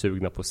ännu mer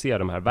sugna på att se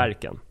de här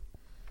verken.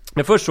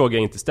 Men först såg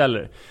jag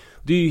Interstellar.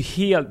 Det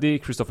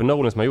är Christopher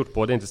Nolan som har gjort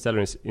både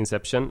Interstellar och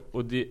Inception.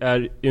 Och det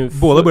är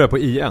båda börjar på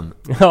IN.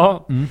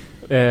 Ja.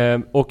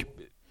 Och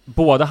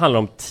båda handlar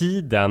om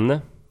tiden.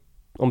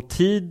 Om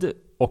tid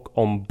och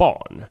om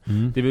barn.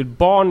 Det är väl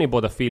barn i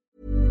båda filmerna.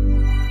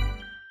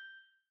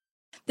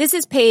 This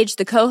is Paige,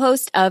 the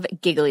co-host of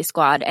Giggly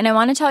Squad, and I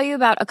want to tell you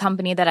about a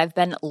company that I've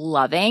been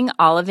loving,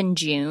 Olive &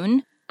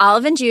 June.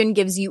 Olive & June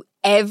gives you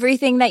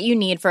everything that you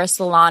need for a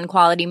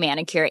salon-quality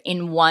manicure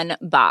in one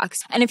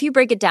box. And if you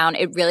break it down,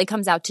 it really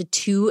comes out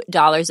to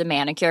 $2 a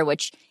manicure,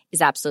 which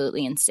is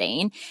absolutely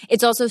insane.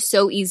 It's also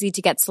so easy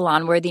to get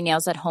salon-worthy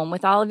nails at home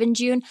with Olive &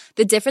 June.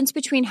 The difference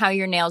between how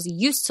your nails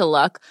used to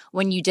look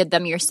when you did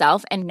them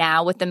yourself and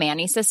now with the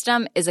Mani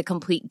system is a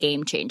complete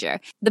game changer.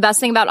 The best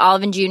thing about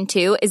Olive & June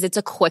too is it's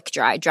a quick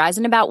dry. Dries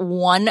in about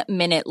 1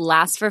 minute,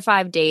 lasts for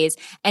 5 days,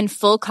 and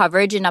full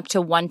coverage in up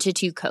to 1 to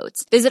 2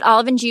 coats. Visit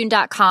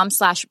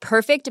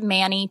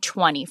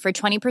oliveandjune.com/perfectmani20 for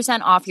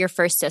 20% off your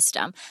first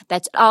system.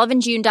 That's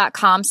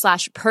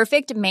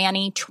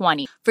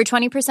oliveandjune.com/perfectmani20 for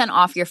 20%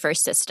 off your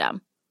first system.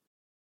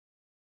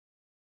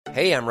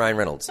 Hey, I'm Ryan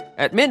Reynolds.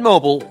 At Mint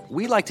Mobile,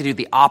 we like to do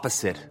the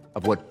opposite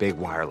of what Big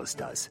Wireless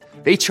does.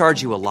 They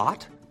charge you a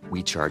lot,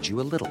 we charge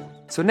you a little.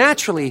 So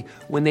naturally,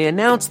 when they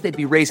announced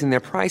they'd be raising their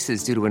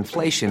prices due to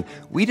inflation,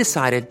 we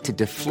decided to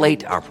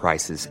deflate our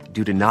prices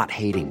due to not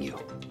hating you.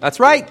 That's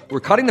right. We're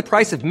cutting the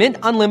price of Mint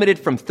Unlimited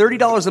from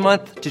 $30 a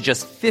month to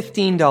just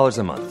 $15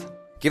 a month.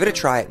 Give it a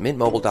try at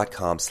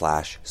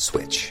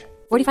mintmobile.com/switch.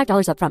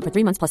 $45 up front for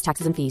 3 months plus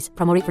taxes and fees.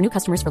 Promo rate for new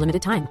customers for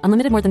limited time.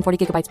 Unlimited more than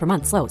 40 gigabytes per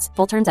month. Slows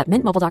full terms at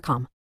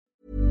mintmobile.com.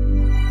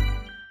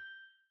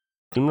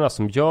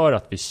 Som gör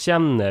att vi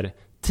känner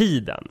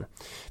tiden.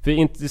 För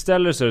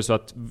istället så är det så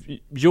att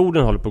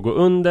jorden håller på att gå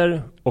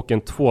under och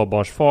en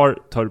tvåbarnsfar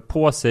tar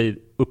på sig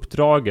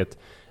uppdraget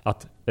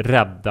att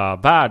rädda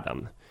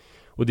världen.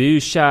 Och det är ju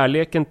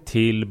kärleken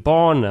till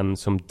barnen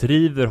som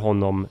driver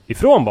honom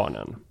ifrån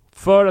barnen.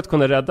 För att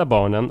kunna rädda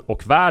barnen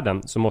och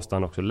världen så måste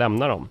han också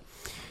lämna dem.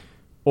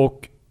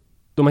 Och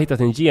de har hittat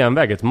en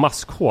genväg, ett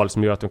maskhål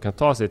som gör att de kan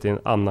ta sig till en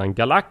annan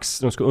galax.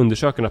 De ska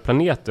undersöka några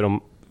planeter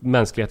om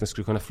mänskligheten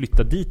skulle kunna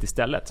flytta dit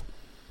istället.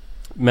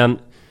 Men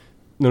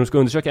när de ska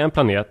undersöka en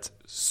planet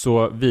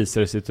så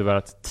visar det sig tyvärr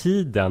att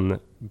tiden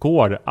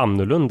går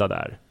annorlunda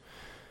där.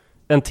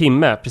 En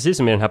timme, precis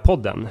som i den här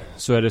podden,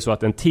 så är det så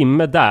att en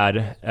timme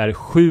där är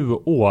 7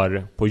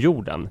 år på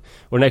jorden.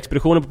 Och den här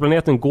expeditionen på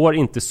planeten går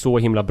inte så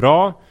himla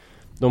bra.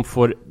 De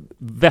får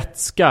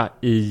vätska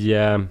i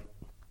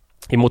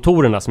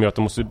motorerna som gör att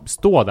de måste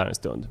stå där en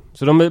stund.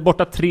 Så de är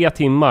borta 3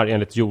 timmar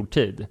enligt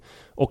jordtid.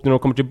 Och när de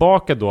kommer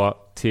tillbaka då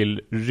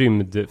till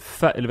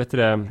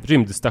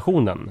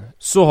rymdstationen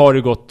så har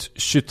det gått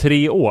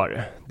 23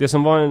 år. Det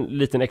som var en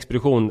liten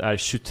expedition är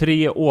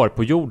 23 år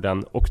på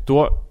jorden. Och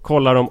då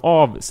kollar de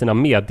av sina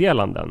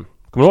meddelanden.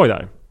 Kommer du ihåg det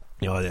här?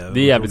 Ja, det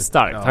är jävligt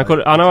starkt.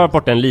 Han har varit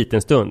borta en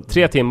liten stund,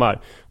 3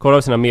 timmar. Kollar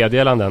av sina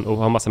meddelanden och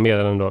har massa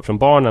meddelanden då från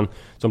barnen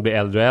som blir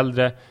äldre och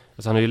äldre.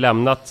 Alltså han har ju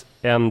lämnat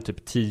en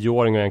typ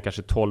 10-åring och en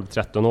kanske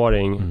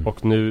 12-13-åring.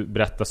 Och nu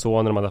berättar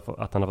sonen om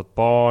att han har fått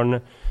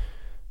barn.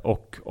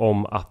 Och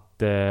om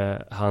att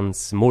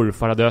hans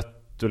morfar har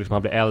dött. Och liksom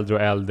han blir äldre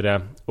och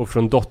äldre. Och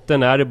från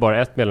dottern är det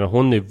bara ett meddelande.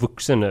 Hon är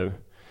vuxen nu.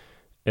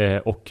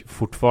 Och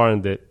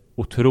fortfarande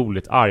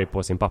otroligt arg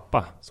på sin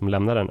pappa som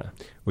lämnade henne.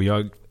 Och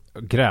jag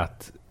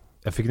grät.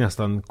 Jag fick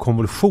nästan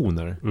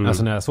konvulsioner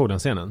alltså när jag såg den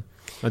scenen.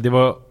 Det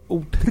var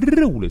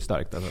otroligt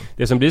starkt alltså.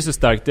 Det som blir så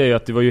starkt är ju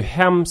att det var ju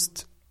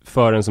hemskt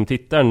för en som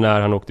tittar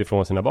när han åkte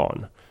ifrån sina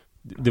barn.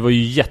 Det var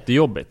ju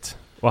jättejobbigt.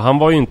 Och han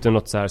var ju inte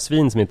något så här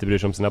svin som inte bryr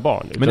sig om sina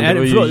barn. Men det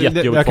var ju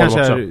jättejobbigt för honom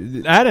också.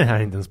 Är det här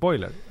inte en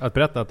spoiler? Att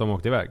berätta att de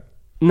åkte iväg?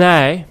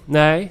 Nej. Det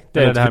är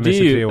inte. Det här med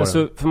 23 år.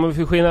 Alltså, för man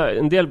får skina,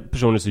 en del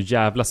personer är så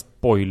jävla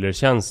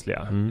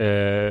spoilerkänsliga.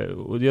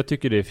 Och jag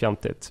tycker det är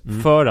fjantigt.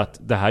 För att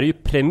det här är ju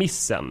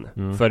premissen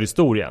för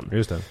historien.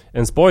 Just det.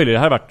 En spoiler, det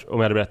här har varit om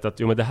jag hade berättat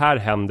men det här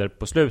händer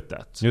på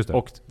slutet. Just det.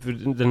 Och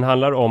den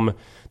handlar om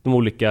de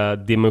olika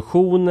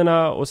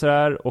dimensionerna och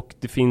sådär. Och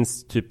det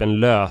finns typ en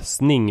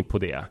lösning på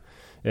det.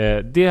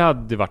 Det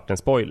hade varit en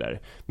spoiler.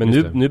 Men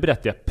nu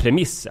berättar jag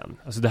premissen.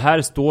 Alltså det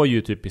här står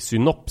ju typ i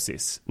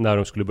synopsis när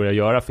de skulle börja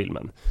göra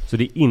filmen. Så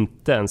det är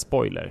inte en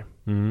spoiler.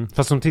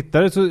 Fast som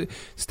tittare så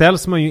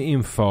ställs man ju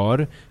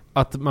inför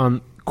att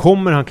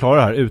kommer han klara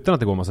det här utan att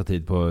det går massa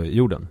tid på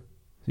jorden?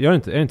 Är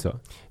det inte så?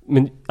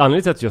 Men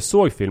anledningen till att jag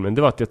såg filmen,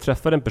 det var att jag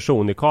träffade en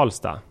person i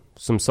Karlstad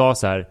som sa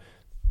så här: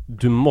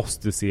 du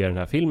måste se den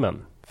här filmen.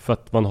 För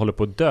att man håller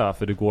på att dö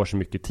för det går så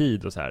mycket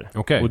tid och så här.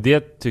 Okay. Och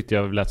det tyckte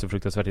jag lät så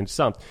fruktansvärt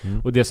intressant.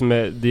 Och det som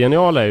är det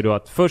geniala är ju då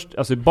att först,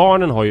 alltså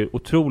barnen har ju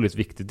otroligt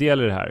viktig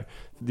del i det här.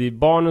 Det är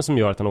barnen som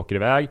gör att han åker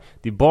iväg.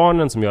 Det är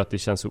barnen som gör att det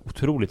känns så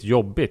otroligt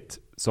jobbigt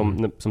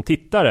som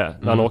tittare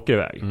när han åker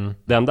iväg.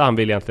 Det enda han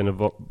vill egentligen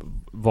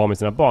vara med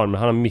sina barn, men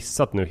han har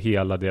missat nu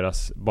hela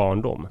deras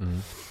barndom.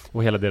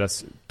 Och hela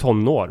deras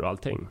tonår och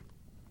allting.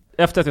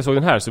 Efter att jag såg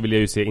den här så vill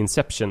jag ju se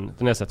Inception. Den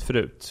har jag sett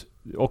förut.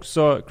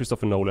 Också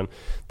Christopher Nolan.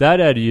 Där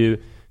är det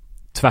ju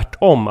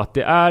tvärtom, att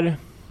det är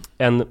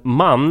en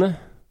man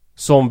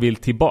som vill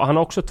tillbaka. Han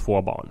har också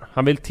 2 barn.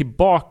 Han vill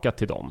tillbaka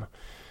till dem. Och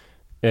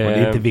det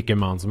är inte vilken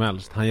man som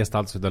helst. Han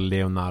gestaltas av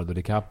Leonardo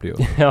DiCaprio.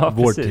 Ja,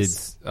 vår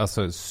tids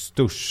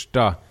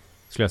största,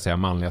 skulle jag säga,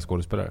 manliga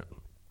skådespelare.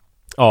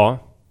 Ja,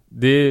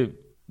 det är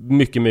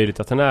mycket möjligt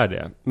att han är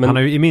det. Men han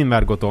har ju i min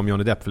värld gått om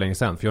Johnny Depp för länge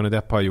sedan. För Johnny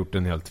Depp har gjort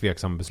en helt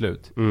tveksam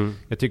beslut.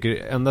 Jag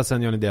tycker ända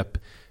sedan Johnny Depp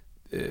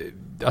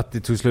att det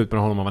tog slut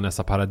med honom av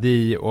Vanessa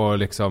Paradis och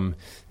liksom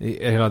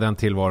hela den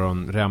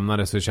tillvaron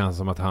rämnade, så det känns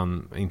som att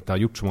han inte har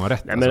gjort så många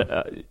rätt. Nej, men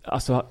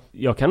alltså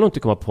jag kan nog inte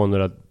komma på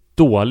några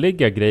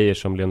dåliga grejer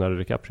som Leonardo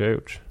DiCaprio har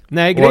gjort.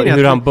 Nej, och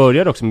hur han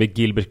började också med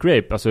Gilbert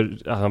Grape. Alltså,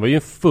 han var ju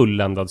en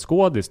fulländad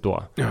skådis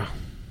då. Ja.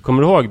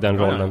 Kommer du ihåg den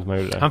rollen som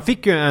han gjorde? Han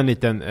fick ju en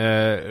liten,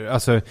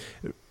 alltså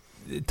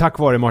tack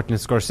vare Martin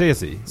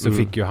Scorsese så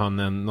fick ju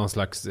han någon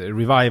slags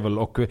revival,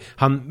 och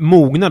han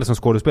mognade som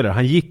skådespelare.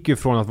 Han gick ju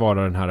från att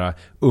vara den här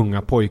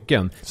unga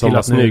pojken som till var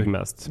att snygg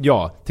mest.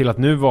 Ja, till att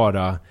nu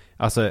vara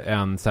alltså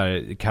en så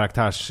här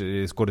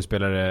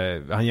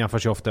karaktärsskådespelare. Han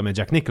jämförs ju ofta med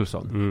Jack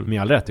Nicholson,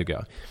 med all rätt tycker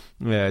jag.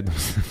 De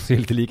ser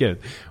lite lika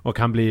ut. Och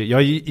han blir,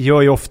 jag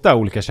gör ju ofta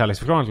olika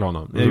kärleksförklaringar till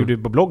honom. Jag gjorde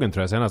på bloggen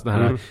tror jag senast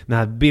den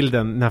här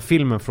bilden, den här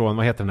filmen från,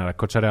 vad heter den här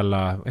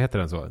Coachella, vad heter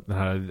den så? Den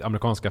här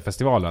amerikanska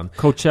festivalen.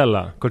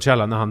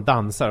 Coachella när han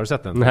dansar, har du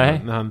sett den?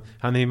 Nej. När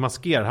han är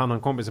maskerad, han och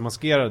en kompis är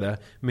maskerade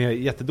med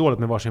jättedåligt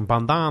med varsin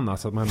bandana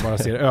så att man bara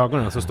ser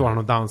ögonen, så står han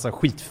och dansar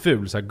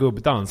skitful så här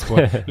gubbdans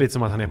på, lite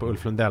som att han är på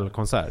Ulf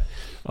Lundell-konsert.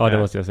 Ja, det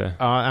måste jag säga.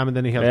 Ja, men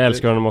den är helt... Jag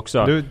älskar honom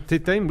också. Du,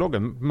 titta in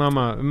bloggen.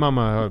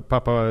 Mamma,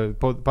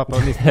 pappa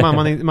och Nisse,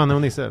 mamma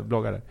och Nisse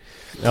bloggare.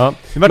 Ja.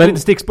 Det var lite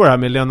stickspår här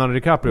med Leonardo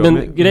DiCaprio.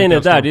 Men grejen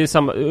är där, det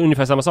är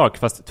ungefär samma sak,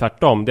 fast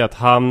tvärtom. Det är att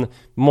han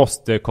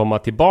måste komma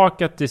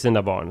tillbaka till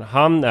sina barn.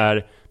 Han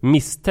är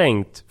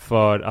misstänkt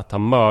för att ha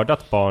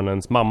mördat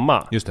barnens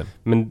mamma. Just det.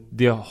 Men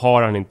det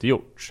har han inte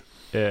gjort.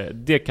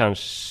 Det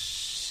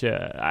kanske...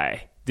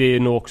 Nej, det är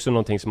nog också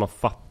någonting som man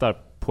fattar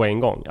på en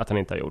gång att han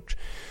inte har gjort.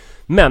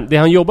 Men det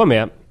han jobbar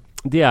med,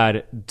 det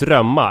är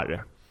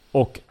drömmar.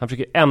 Och han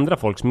försöker ändra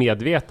folks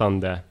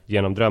medvetande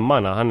genom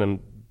drömmarna. Han är en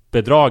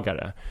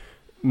bedragare.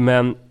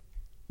 Men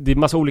det är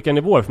massa olika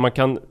nivåer, för man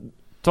kan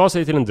ta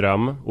sig till en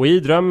dröm, och i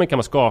drömmen kan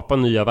man skapa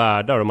nya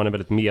världar och man är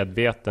väldigt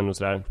medveten och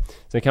sådär.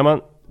 Sen kan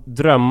man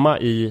drömma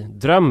i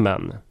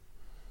drömmen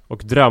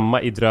och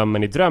drömma i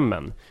drömmen i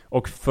drömmen.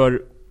 Och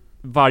för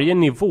varje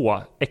nivå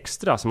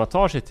extra som man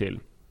tar sig till,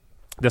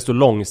 desto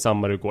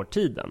långsammare går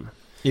tiden.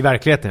 I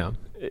verkligheten, ja.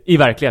 I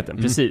verkligheten,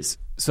 precis.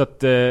 Så att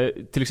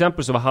till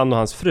exempel så var han och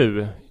hans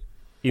fru,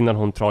 innan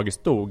hon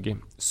tragiskt dog,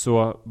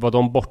 så var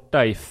de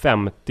borta i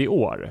 50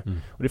 år.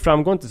 Och det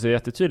framgår inte så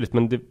jättetydligt,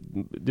 men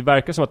det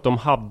verkar som att de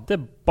hade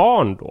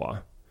barn då.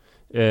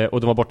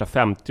 Och de var borta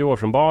 50 år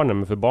från barnen,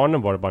 men för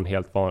barnen var det bara en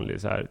helt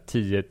vanlig så här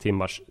 10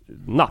 timmars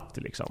natt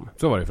liksom.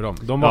 Så var det för dem.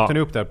 De vaknade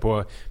upp där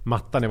på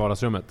mattan i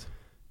vardagsrummet.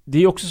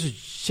 Det är också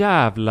så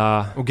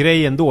jävla... Och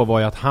grejen då var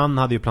ju att han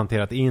hade ju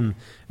planterat in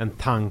en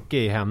tanke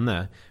i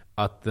henne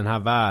att den här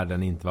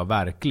världen inte var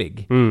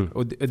verklig.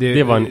 Och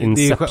det var en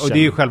inception. Och det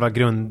är ju själva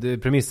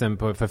grundpremissen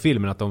för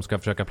filmen, att de ska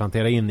försöka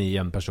plantera in i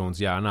en persons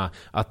hjärna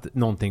att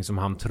någonting som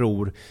han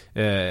tror,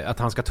 att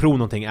han ska tro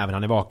någonting även när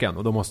han är vaken,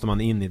 och då måste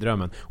man in i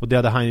drömmen. Och det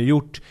hade han ju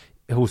gjort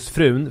hos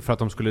frun för att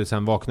de skulle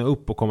sen vakna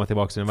upp och komma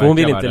tillbaka till den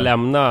verkliga världen. Hon ville inte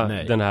lämna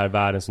den här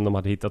världen som de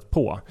hade hittat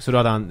på. Så då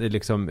hade han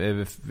liksom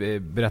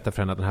berättat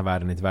för henne att den här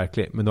världen inte är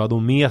verklig. Men då hade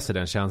hon med sig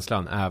den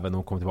känslan även när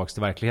hon kom tillbaka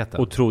till verkligheten.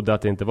 Och trodde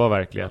att det inte var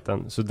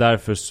verkligheten. Så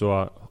därför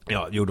så...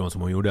 Ja, gjorde hon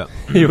som hon gjorde.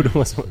 Gjorde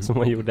hon som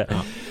hon gjorde.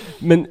 Ja.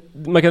 Men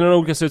man kan ha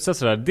olika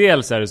slutsatser där.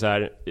 Dels är det så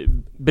här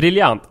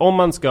briljant. Om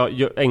man ska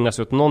ägna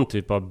sig åt någon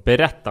typ av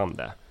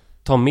berättande,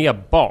 ta med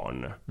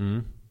barn.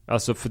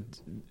 Alltså för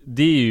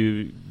det är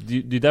ju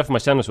det är därför man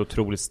känner så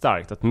otroligt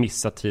starkt att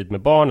missa tid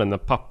med barnen. En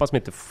pappa som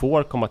inte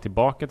får komma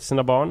tillbaka till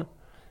sina barn,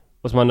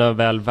 och som man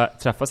väl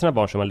träffar sina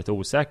barn som man är lite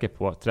osäker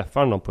på,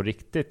 träffar de på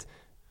riktigt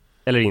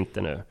eller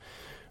inte nu.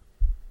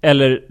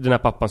 Eller den här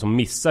pappan som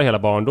missar hela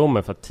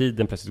barndomen för att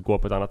tiden plötsligt går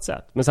på ett annat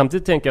sätt. Men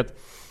samtidigt tänker jag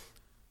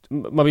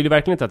att man vill ju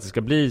verkligen inte att det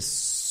ska bli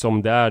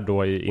som det är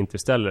då i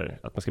Interstellar,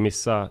 att man ska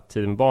missa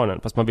tiden med barnen.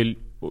 Fast man vill,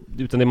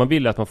 utan det man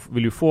vill är att man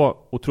vill ju få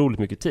otroligt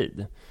mycket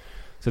tid.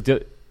 Så att jag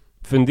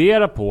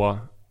funderar på,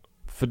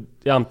 för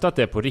jag antar att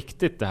det är på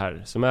riktigt det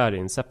här som är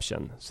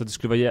Inception. Så det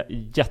skulle vara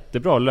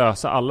jättebra att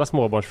lösa alla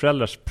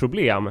småbarnsföräldrars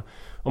problem.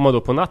 Om man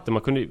då på natten,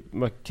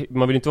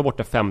 man vill inte vara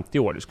borta 50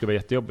 år, det skulle vara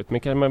jättejobbigt.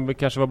 Men man vill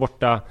kanske vara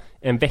borta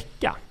en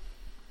vecka.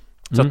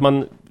 Så att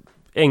man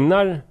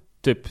ägnar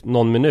typ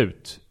någon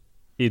minut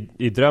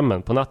i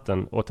drömmen på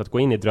natten åt att gå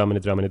in i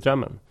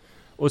drömmen.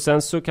 Och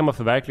sen så kan man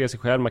förverkliga sig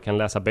själv, man kan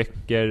läsa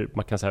böcker,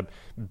 man kan så här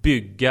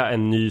bygga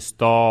en ny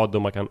stad,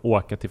 och man kan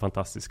åka till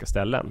fantastiska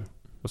ställen.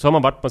 Och så har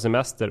man varit på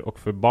semester, och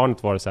för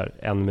barnet var det så här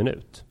 1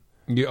 minut.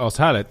 Ja,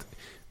 så härligt.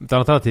 Ett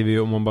annat alternativ är ju,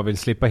 om man bara vill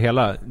slippa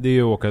hela, det är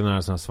ju att åka den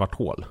här sån här svart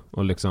hål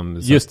och liksom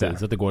just det.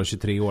 Så att det går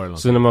 23 år eller något.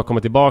 Så när man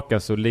kommer tillbaka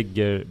så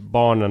ligger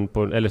barnen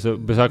på, eller så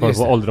besöker man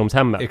på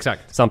ålderdomshemmet.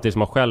 Exakt. Samtidigt som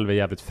man själv är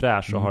jävligt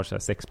fräsch och har så här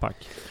sexpack.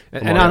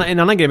 En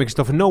annan grej med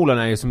Christopher Nolan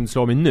är ju, som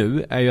slår mig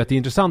nu, är ju att det är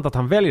intressant att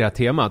han väljer det här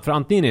temat. För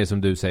antingen är det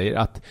som du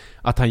säger,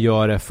 att han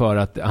gör det för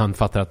att han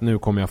fattar att nu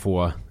kommer jag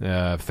få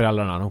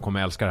föräldrarna, de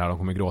kommer älska det här, de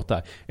kommer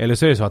gråta. Eller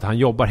så är det så att han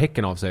jobbar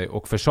häcken av sig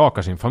och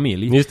försakar sin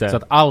familj. Så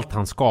att allt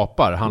han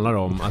skapar handlar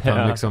om att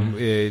han liksom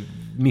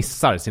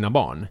missar sina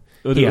barn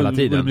hela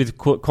tiden. Det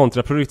blir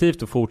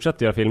kontraproduktivt att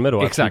fortsätta göra filmer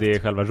då. Exakt. Att det är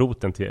själva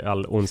roten till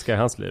all ondska i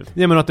hans liv.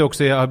 Ja, men att det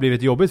också har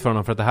blivit jobbigt för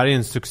honom, för att det här är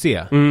en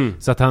succé.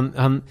 Så att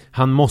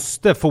han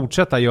måste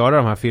fortsätta göra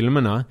de här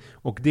filmerna,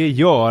 och det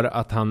gör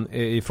att han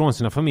är ifrån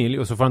sina familj,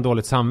 och så får han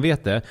dåligt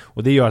samvete,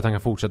 och det gör att han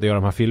kan fortsätta göra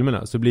de här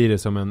filmerna. Så blir det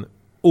som en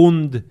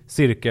ond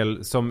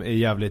cirkel som är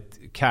jävligt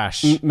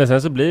cash. Men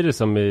sen så blir det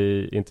som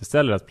i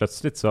Interstellar, att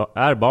plötsligt så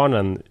är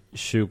barnen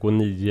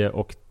 29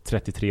 och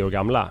 33 år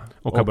gamla.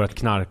 Och har börjat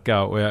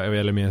knarka och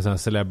eller med en sån här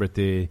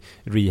celebrity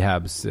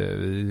rehabs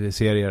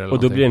serier eller och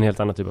någonting. då blir det en helt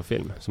annan typ av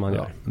film som han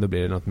gör. Då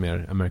blir det något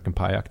mer American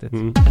Pie-aktigt.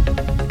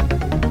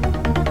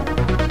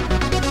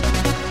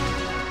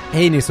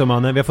 Hej Nisse och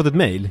Manne, vi har fått ett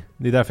mejl.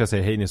 Det är därför jag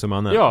säger hej Nisse och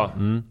Manne. Ja.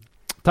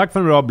 Tack för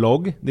en bra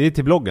blogg. Det är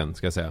till bloggen,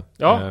 ska jag säga.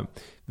 Ja.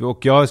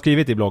 Och jag har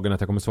skrivit i bloggen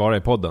att jag kommer svara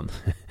i podden.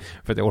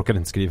 För att jag orkade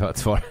inte skriva ett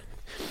svar.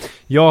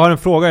 Jag har en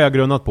fråga jag har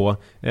grundat på.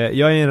 Jag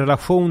är i en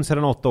relation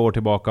sedan 8 år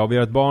tillbaka och vi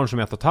har ett barn som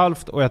är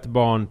 1,5 och ett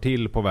barn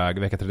till på väg,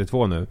 vecka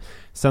 32 nu.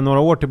 Sedan några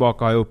år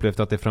tillbaka har jag upplevt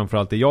att det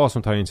framförallt är jag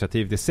som tar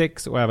initiativ till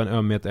sex och även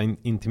ömhet och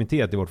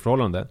intimitet i vårt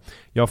förhållande.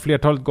 Jag har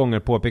flertalet gånger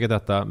påpekat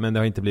detta, men det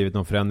har inte blivit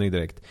någon förändring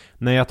direkt.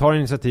 När jag tar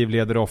initiativ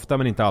leder det ofta,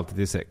 men inte alltid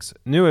till sex.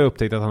 Nu har jag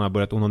upptäckt att han har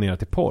börjat onanera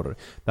till porr.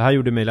 Det här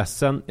gjorde mig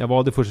ledsen. Jag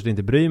valde först att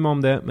inte bry mig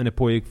om det, men det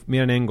pågick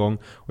mer än en gång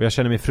och jag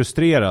känner mig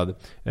frustrerad.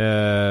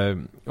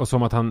 Och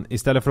som att han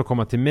istället för att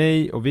komma till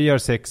mig och vi har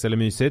sex eller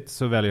mysigt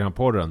så väljer han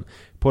porren.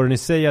 Porren i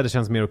sig hade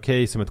känts mer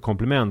okej som ett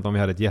komplement om vi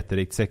hade ett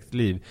jätterikt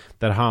sexliv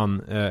där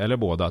han, eller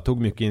båda,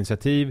 tog mycket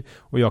initiativ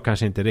och jag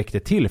kanske inte räckte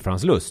till för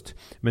hans lust.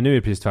 Men nu är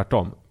det precis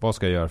tvärtom. Vad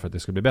ska jag göra för att det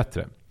ska bli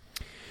bättre?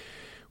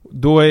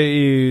 Då är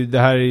ju det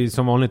här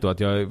som vanligt då att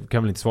jag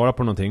kan väl inte svara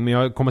på någonting, men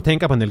jag kommer att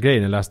tänka på en del grejer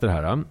när jag läste det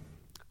här.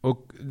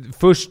 Och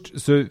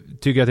först så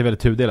tycker jag att det är väldigt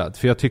tudelat,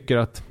 för jag tycker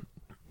att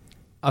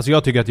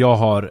jag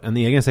har en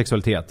egen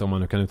sexualitet, om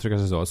man nu kan uttrycka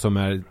sig så, som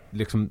är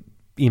liksom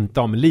inte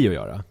har med Li att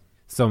göra.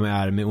 Som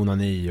är med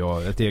onani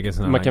och ett eget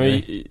sån här. Man kan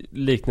ju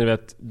likna det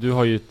att du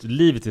har ju ett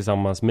liv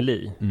tillsammans med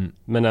Li.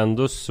 Men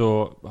ändå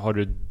så har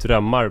du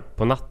drömmar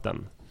på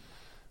natten.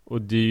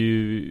 Och det är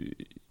ju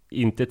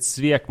inte ett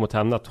svek mot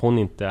henne att hon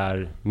inte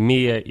är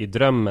med i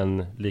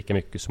drömmen lika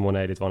mycket som hon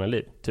är i ditt vanliga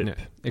liv. Typ. Nej,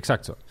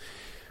 exakt så.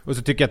 Och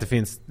så tycker jag att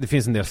det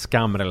finns en del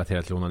skam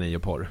relaterat till onani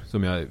och porr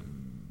som jag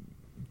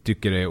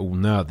tycker är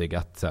onödig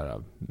att så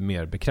här,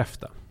 mer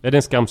bekräfta. Är det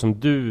en skam som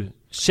du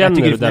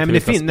känner? Det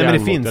finns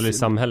eller i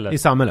samhället? I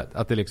samhället.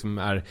 Att det liksom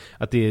är,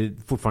 att det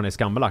fortfarande är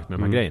skambelagt med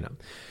de här grejerna.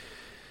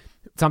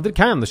 Samtidigt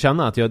kan jag ändå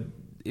känna att jag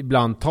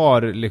ibland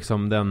tar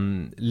liksom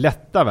den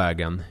lätta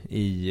vägen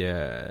i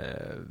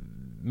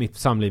mitt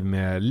samliv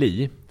med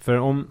Li. För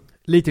om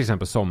Li till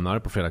exempel somnar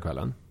på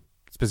fredagskvällen,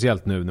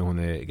 speciellt nu när hon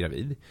är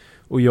gravid,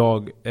 och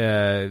jag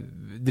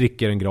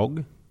dricker en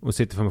grogg och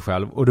sitter för mig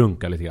själv och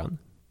runkar lite grann.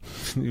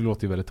 Det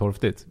låter ju väldigt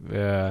torftigt.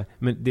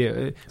 Men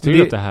det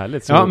låter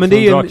härligt. Ja, men det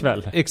är ju en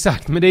kväll.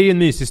 Exakt, men det är ju en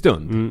mysig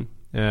stund.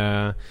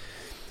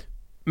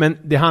 Men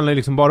det handlar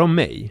liksom bara om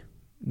mig.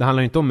 Det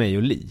handlar inte om mig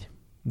och Li.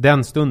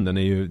 Den stunden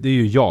det är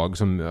ju jag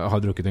som har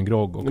druckit en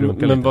grogg och runkar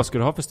lite. Men vad ska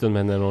du ha för stund med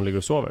henne när hon ligger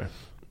och sover?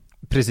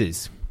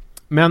 Precis.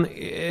 Men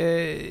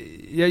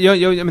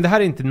men det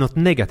här är inte något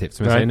negativt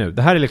som jag säger nu.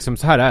 Det här är liksom,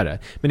 så här är det.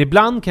 Men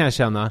ibland kan jag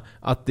känna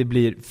att det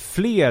blir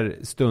fler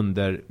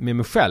stunder med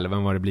mig själv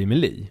än vad det blir med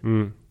Li.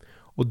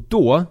 Och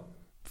då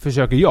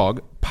försöker jag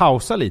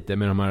pausa lite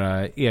med de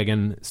här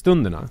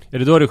egenstunderna. Är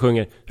det då du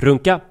sjunger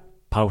runka,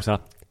 pausa?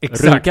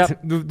 Exakt, runka,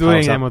 då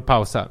ägnar jag mig åt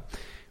pausa.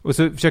 Och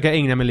så försöker jag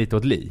ägna mig lite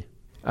åt Li.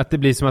 Att det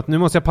blir som att nu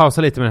måste jag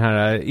pausa lite med det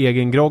här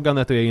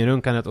egengroggandet och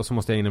egenrunkandet, och så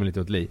måste jag ägna mig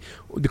lite åt Li.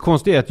 Och det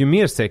konstiga är att ju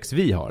mer sex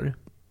vi har,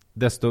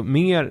 desto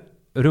mer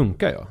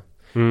runkar jag.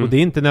 Och det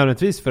är inte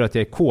nödvändigtvis för att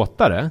jag är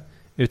kåtare,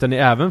 utan det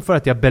är även för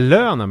att jag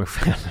belönar mig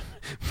själv.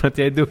 För att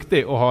jag är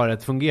duktig och har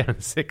ett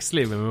fungerande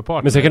sexliv med min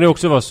partner. Men så kan det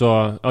också vara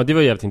så, ja, det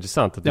var jävligt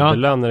intressant att du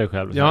belönar dig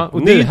själv. Ja,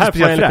 och det är inte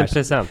speciellt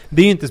fräscht.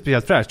 Det är inte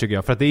speciellt fräscht tycker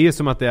jag, för att det är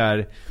som att det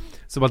är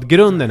som att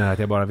grunden är att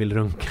jag bara vill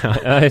runka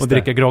och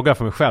dricka groggar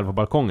för mig själv på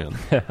balkongen.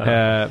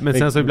 Men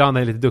sen så ibland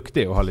är jag lite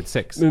duktig och har lite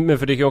sex. Men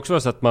för det kan ju också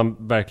vara så att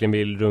man verkligen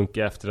vill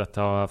runka efter att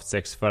ha haft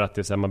sex, för att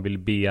det är så här, man vill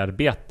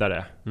bearbeta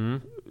det.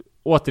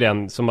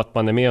 Återigen, som att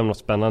man är med om något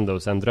spännande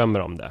och sen drömmer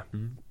om det.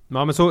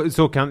 Ja, men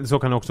så kan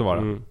det också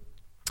vara.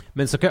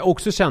 Men så kan jag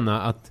också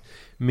känna att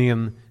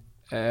min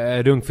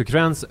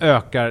runkfrekvens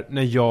ökar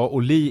när jag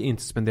och Li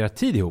inte spenderar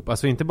tid ihop.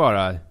 Alltså inte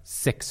bara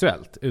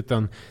sexuellt,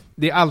 utan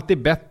det är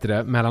alltid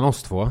bättre mellan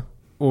oss två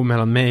och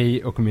mellan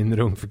mig och min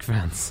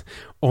runkfrekvens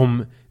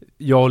om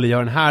jag och Li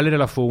har en härlig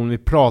relation, vi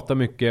pratar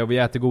mycket och vi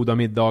äter goda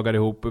middagar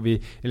ihop och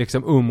vi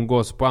liksom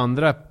umgås på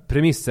andra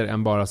premisser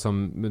än bara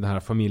som det här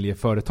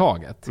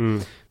familjeföretaget.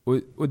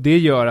 Och det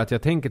gör att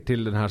jag tänker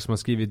till den här som har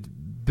skrivit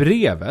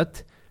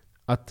brevet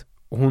att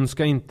hon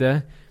ska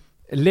inte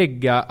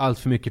lägga allt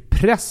för mycket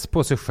press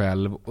på sig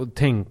själv och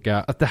tänka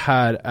att det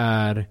här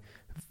är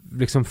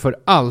liksom för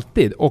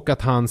alltid, och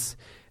att hans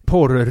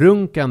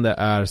porrunkande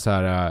är så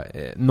här,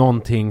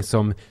 någonting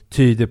som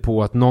tyder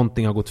på att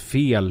någonting har gått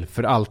fel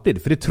för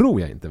alltid. För det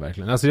tror jag inte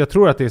verkligen. Alltså jag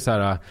tror att det är så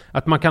här,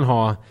 att man kan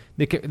ha,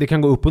 det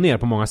kan gå upp och ner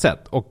på många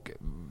sätt, och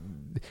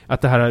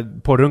att det här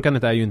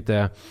porrunkandet är ju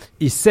inte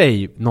i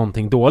sig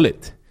någonting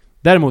dåligt.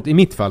 Däremot i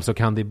mitt fall så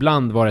kan det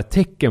ibland vara ett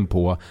tecken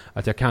på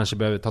att jag kanske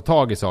behöver ta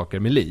tag i saker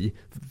med Li.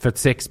 För att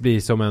sex blir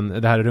som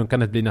det här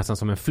runkandet blir nästan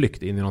som en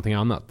flykt in i någonting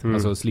annat.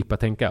 Alltså slippa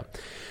tänka.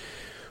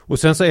 Och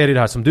sen så är det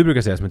här som du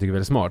brukar säga som jag tycker är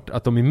väldigt smart.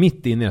 Att de är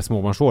mitt inne i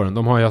småbarnsåren.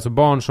 De har ju alltså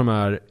barn som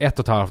är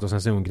 1,5 och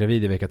sen så är hon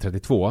gravid i vecka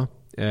 32.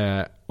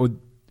 Och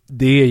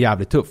det är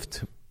jävligt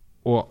tufft.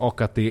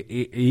 Och att det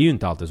är ju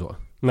inte alltid så.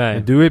 Nej.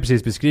 Men du har ju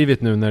precis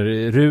beskrivit nu när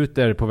Rut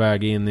är på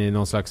väg in i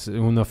någon slags...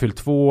 Hon har fyllt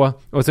 2.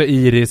 Och så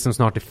Iris som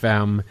snart är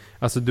 5.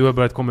 Alltså du har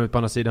börjat komma ut på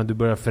andra sidan. Du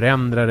börjar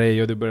förändra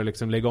dig och du börjar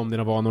liksom lägga om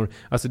dina vanor.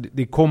 Alltså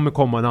det kommer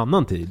komma en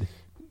annan tid.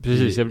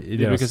 Precis, jag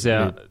brukar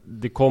säga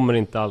det kommer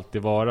inte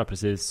alltid vara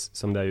precis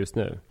som det är just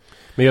nu.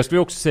 Men jag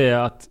skulle också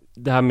säga att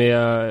det här med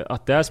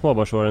att det är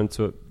småbarnsåren,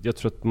 så jag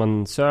tror att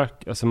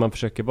man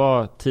försöker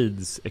vara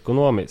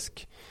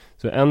tidsekonomisk.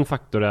 Så en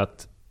faktor är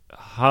att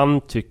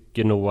han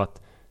tycker nog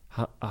att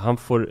han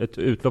får ett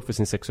utlopp för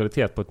sin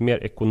sexualitet på ett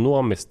mer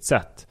ekonomiskt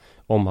sätt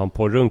om han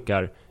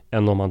pårunkar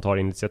än om han tar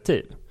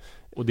initiativ.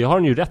 Och det har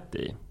han ju rätt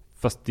i.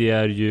 Fast det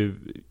är ju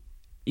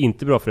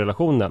inte bra för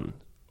relationen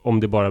om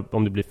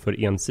det blir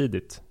för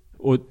ensidigt.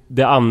 Och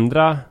det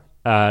andra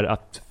är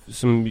att,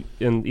 som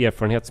en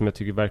erfarenhet som jag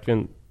tycker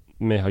verkligen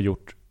mig har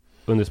gjort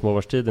under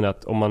småbarnstiden,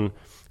 att om man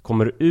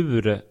kommer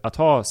ur att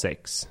ha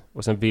sex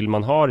och sen vill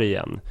man ha det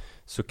igen,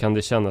 så kan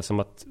det kännas som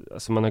att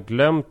man har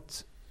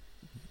glömt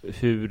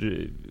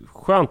hur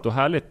skönt och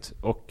härligt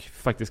och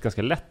faktiskt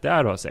ganska lätt det är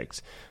att ha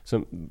sex.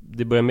 Så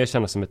det börjar mer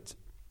kännas som ett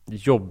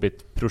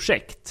jobbigt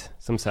projekt,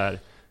 som så här,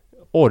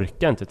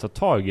 orkar inte ta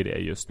tag i det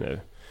just nu.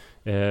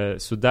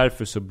 Så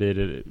därför så blir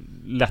det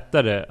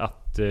lättare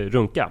att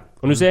runka.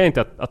 Och nu säger jag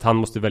inte att han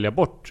måste välja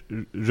bort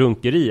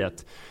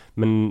runkeriet,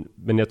 men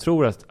jag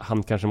tror att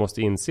han kanske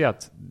måste inse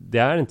att det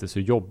är inte så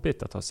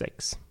jobbigt att ha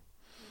sex.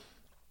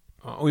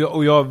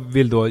 Och jag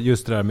vill då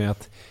just det där med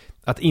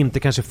att inte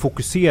kanske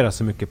fokusera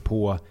så mycket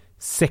på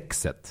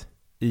sexet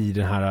i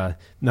den här,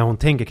 när hon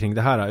tänker kring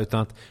det här,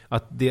 utan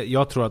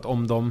jag tror att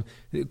om de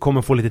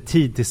kommer få lite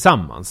tid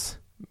tillsammans,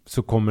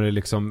 så kommer det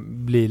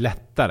liksom bli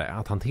lättare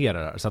att hantera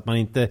det här. Så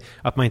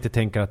att man inte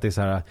tänker att det är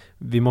så här,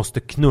 vi måste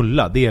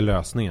knulla, det är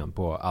lösningen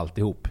på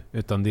alltihop.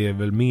 Utan det är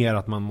väl mer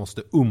att man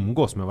måste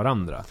umgås med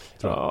varandra.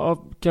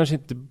 Ja, kanske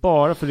inte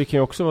bara, för det kan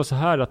ju också vara så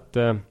här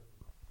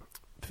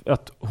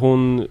att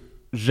hon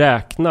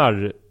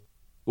räknar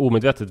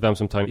omedvetet vem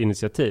som tar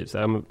initiativ. Så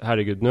här,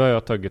 herregud, nu har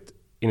jag tagit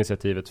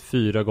initiativet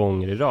 4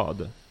 gånger i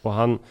rad. Och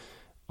han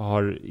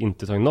har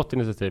inte tagit något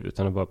initiativ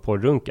utan har bara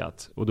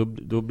pårunkat. Och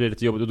då blir det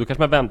lite jobbigt. Och då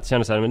kanske man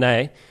känner så här, men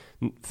nej,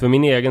 för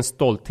min egen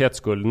stolthets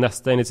skull,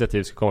 nästa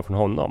initiativ ska komma från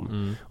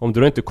honom. Om det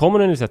då inte kommer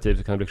någon initiativ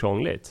så kan det bli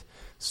krångligt.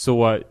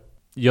 Så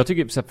jag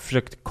tycker så här,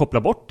 försök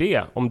koppla bort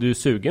det om du är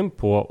sugen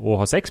på att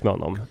ha sex med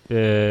honom.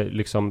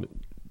 Liksom,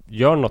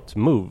 gör något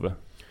move.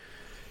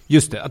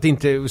 Just det, att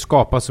inte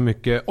skapa så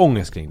mycket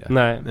ångest kring det.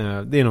 Nej.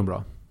 Det är nog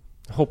bra.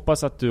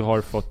 Hoppas att du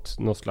har fått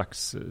något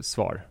slags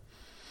svar.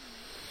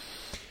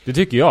 Det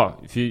tycker jag.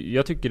 För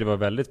jag tycker det var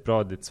väldigt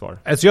bra, ditt svar.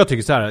 Alltså jag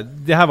tycker så här,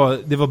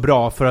 det var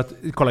bra för att,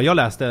 kolla, jag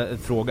läste en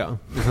fråga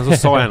och sen så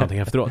sa jag någonting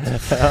efteråt.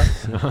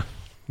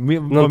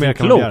 Någonting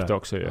klokt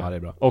också ju. Ja, det är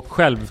bra. Och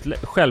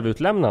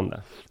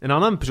självutlämnande. En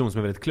annan person som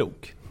är väldigt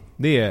klok,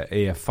 det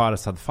är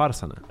Farzad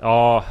Farzaneh.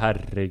 Ja,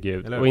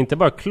 herregud. Och inte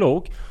bara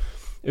klok,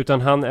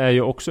 utan han är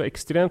ju också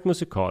extremt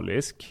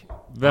musikalisk.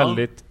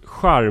 Väldigt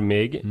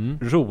charmig,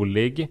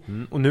 rolig.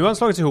 Och nu har han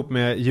slagits ihop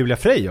med Julia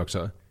Frey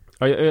också.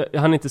 Ja,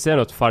 jag hann inte säga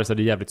något, Farzad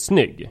är jävligt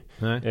snygg.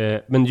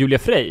 Men Julia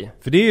Frey,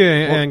 för det är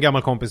ju en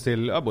gammal kompis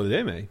till både dig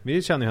och mig.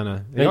 Vi känner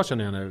henne. Jag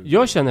känner henne.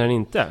 Jag känner henne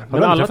inte.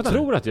 Men alla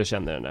tror att jag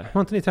känner henne.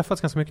 Har inte ni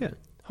träffats ganska mycket?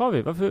 Har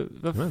vi? Varför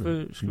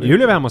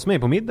Julia var hemma hos mig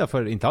på middag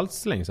för inte alls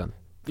så länge sedan.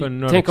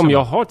 Tänk om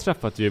jag har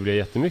träffat Julia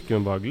jättemycket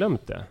men bara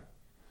glömt det.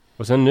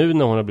 Och sen nu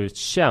när hon har blivit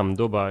känd,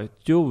 då bara,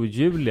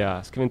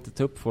 Julia, ska vi inte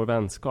ta upp vår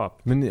vänskap?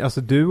 Men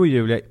alltså du och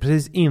Julia,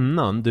 precis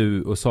innan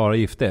du och Sara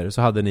gifte er,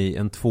 så hade ni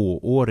en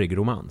 2-årig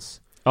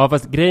romans. Ja,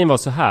 fast grejen var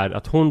så här,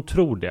 att hon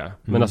tror det.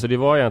 Men alltså det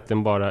var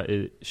egentligen bara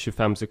i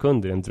 25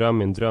 sekunder, en dröm.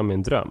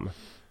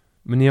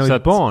 Men ni har ju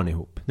ett barn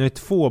ihop. Ni har ju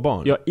 2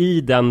 barn. Ja,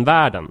 i den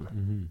världen.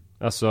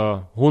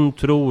 Alltså, hon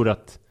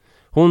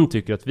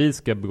tycker att vi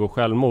ska begå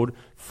självmord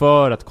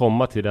för att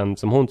komma till den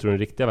som hon tror är den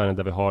riktiga världen,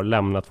 där vi har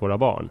lämnat våra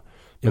barn.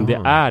 Men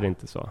det är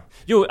inte så.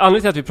 Jo,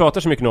 anledningen till att vi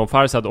pratar så mycket nu om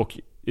Farzad och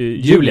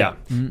Julia,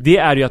 det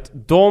är ju att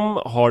de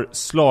har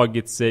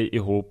slagit sig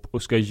ihop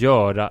och ska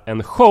göra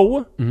en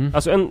show.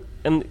 Alltså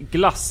en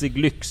glassig,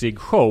 lyxig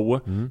show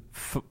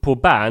på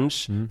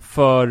Berns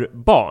för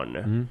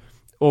barn.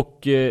 Och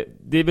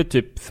det är väl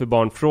typ för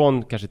barn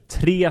från kanske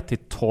 3 till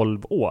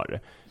 12 år.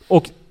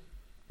 Och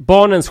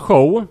barnens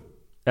show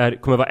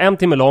kommer vara 1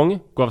 timme lång,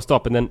 går av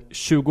stapeln den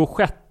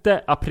 26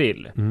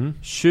 april.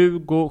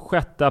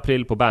 26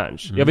 april på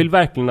Berns. Jag vill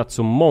verkligen att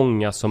så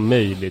många som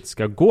möjligt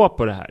ska gå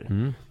på det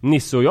här.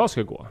 Nisse och jag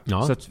ska gå.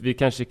 Ja. Så att vi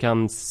kanske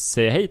kan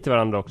säga hej till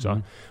varandra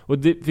också. Och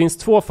det finns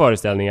 2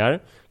 föreställningar.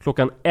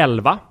 Klockan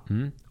 11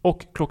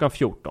 och klockan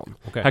 14.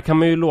 Okay. Här kan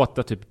man ju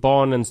låta typ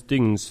barnens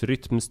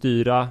dygnsrytm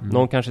styra.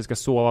 Någon kanske ska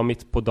sova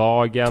mitt på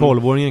dagen.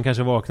 12-åringen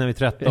kanske vaknar vid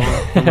 13.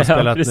 De har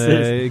spelat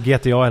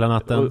GTA hela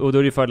natten. Och då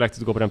är det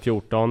fördelaktigt att gå på den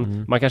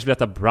 14. Man kanske vill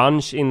äta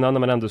brunch innan när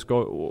man ändå ska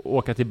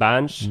åka till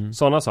Berns.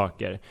 Sådana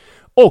saker.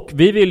 Och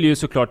vi vill ju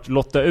såklart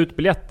lotta ut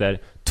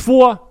biljetter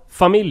 2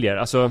 familjer,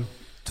 alltså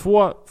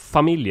 2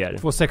 familjer.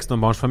 2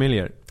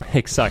 16-barnsfamiljer.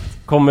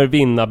 Exakt. Kommer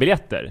vinna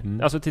biljetter.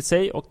 Alltså till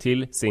sig och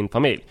till sin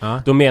familj.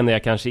 Då menar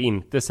jag kanske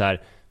inte så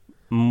här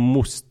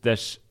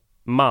mosters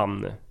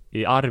man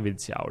i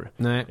Arvidsjaur.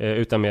 Nej.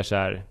 Utan mer så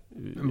här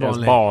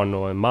ens barn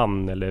och en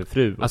man eller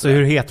fru. Alltså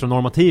hur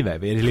heteronormativa är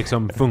vi? Är det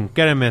liksom,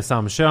 funkar det med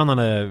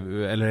samkönade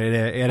eller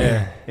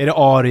är det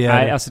arier?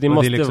 Nej, alltså det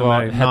måste liksom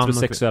vara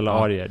heterosexuella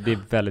arier. Det är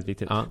väldigt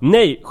viktigt.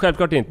 Nej,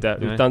 självklart inte.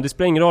 Nej. Utan det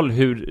spelar ingen roll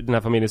hur den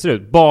här familjen ser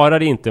ut. Bara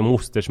det inte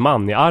mosters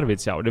man i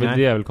Arvidsjaur. Det är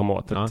det jag vill komma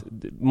åt. Att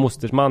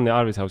mosters man i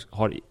Arvidsjaur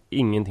har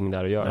ingenting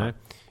där att göra. Nej.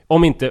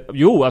 Om inte,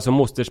 alltså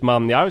mosters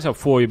man i Arvidsjaur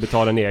får ju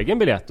betala en egen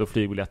biljett och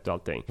flygbiljett och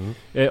allting.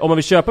 Om man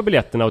vill köpa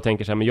biljetterna och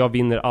tänker så här, men jag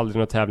vinner aldrig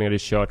några tävlingar, det är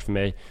kört för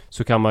mig,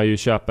 så kan man ju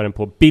köpa den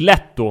på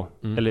Biletto,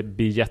 eller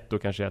Biletto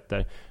kanske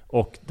heter.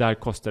 Och där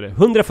kostar det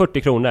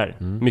 140 kronor.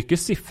 Mycket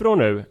siffror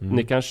nu.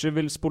 Ni kanske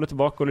vill spola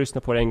tillbaka och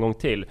lyssna på det en gång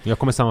till. Jag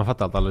kommer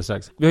sammanfatta allt alldeles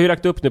strax. Vi har ju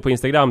lagt upp nu på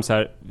Instagram så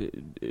här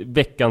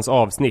veckans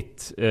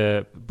avsnitt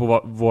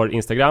på vår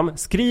Instagram.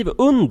 Skriv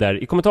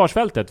under i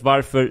kommentarsfältet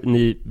varför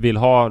ni vill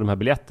ha de här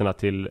biljetterna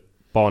till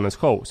barnens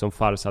show som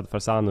Farzad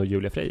Farzan och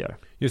Julia Frey gör.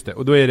 Just det,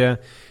 och då är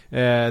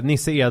det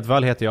Nisse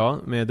Edvall heter jag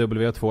med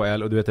W och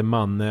 2L och du heter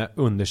Manne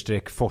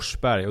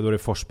 _ och då är det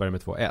Forsberg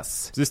med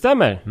 2S. Så det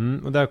stämmer.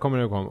 Och där kommer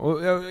det att komma.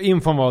 Och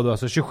infon var då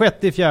alltså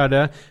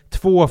 26/4,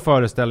 2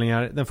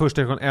 föreställningar. Den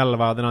första är klockan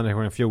 11, den andra är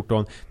klockan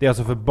 14. Det är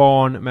alltså för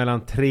barn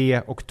mellan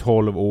 3 och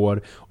 12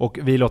 år. Och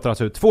vi låter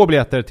alltså ut 2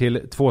 biljetter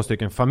till 2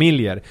 stycken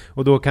familjer.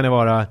 Och då kan det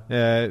vara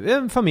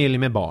en familj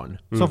med barn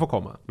som får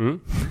komma.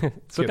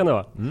 Så kan det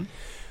vara.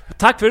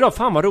 Tack för idag,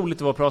 fan vad roligt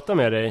det var att prata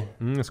med dig.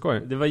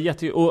 Skoj. Det var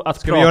och att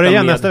ska vi göra det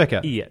igen nästa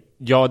vecka?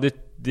 Ja, det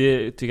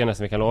tycker jag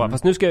nästan vi kan lova.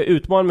 Fast nu ska jag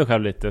utmana mig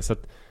själv lite, så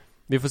att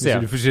vi får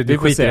se. Du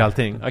skiter i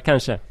allting. Ja,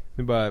 kanske.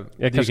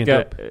 Jag kanske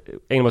ska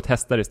ägna mig åt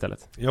hästar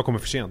istället. Jag kommer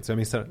för sent, så jag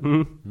missar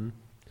det.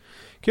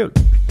 Kul.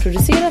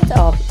 Producerat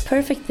av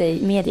Perfect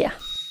Day Media.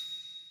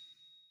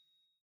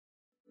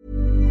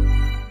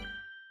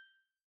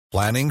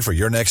 Planning for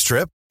your next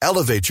trip?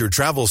 Elevate your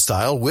travel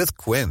style with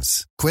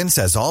Quince.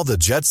 Quince has all the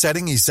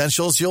jet-setting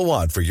essentials you'll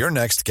want for your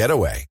next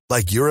getaway,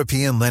 like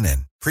European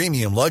linen,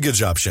 premium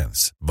luggage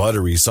options,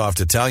 buttery soft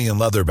Italian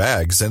leather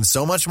bags, and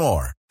so much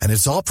more. And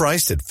it's all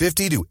priced at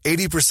 50 to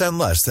 80%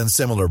 less than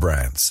similar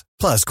brands.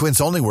 Plus, Quince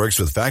only works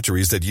with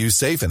factories that use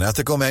safe and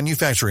ethical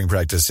manufacturing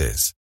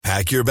practices.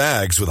 Pack your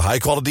bags with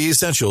high-quality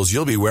essentials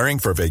you'll be wearing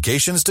for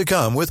vacations to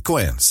come with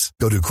Quince.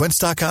 Go to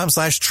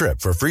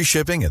quince.com/trip for free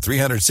shipping and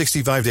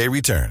 365-day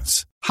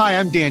returns. Hi,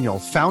 I'm Daniel,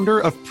 founder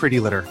of Pretty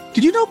Litter.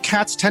 Did you know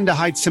cats tend to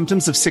hide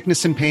symptoms of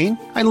sickness and pain?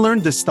 I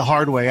learned this the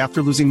hard way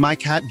after losing my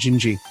cat,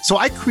 Gingy. So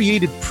I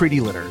created Pretty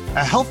Litter,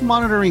 a health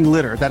monitoring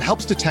litter that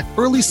helps detect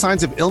early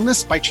signs of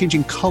illness by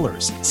changing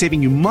colors,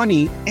 saving you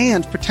money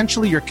and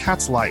potentially your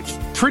cat's life.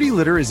 Pretty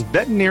Litter is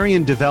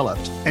veterinarian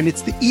developed, and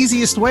it's the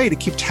easiest way to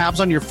keep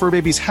tabs on your fur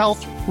baby's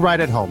health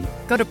right at home.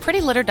 Go to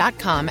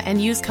prettylitter.com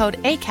and use code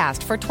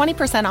ACAST for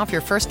 20% off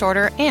your first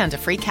order and a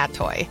free cat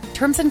toy.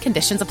 Terms and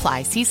conditions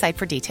apply. See site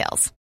for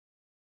details.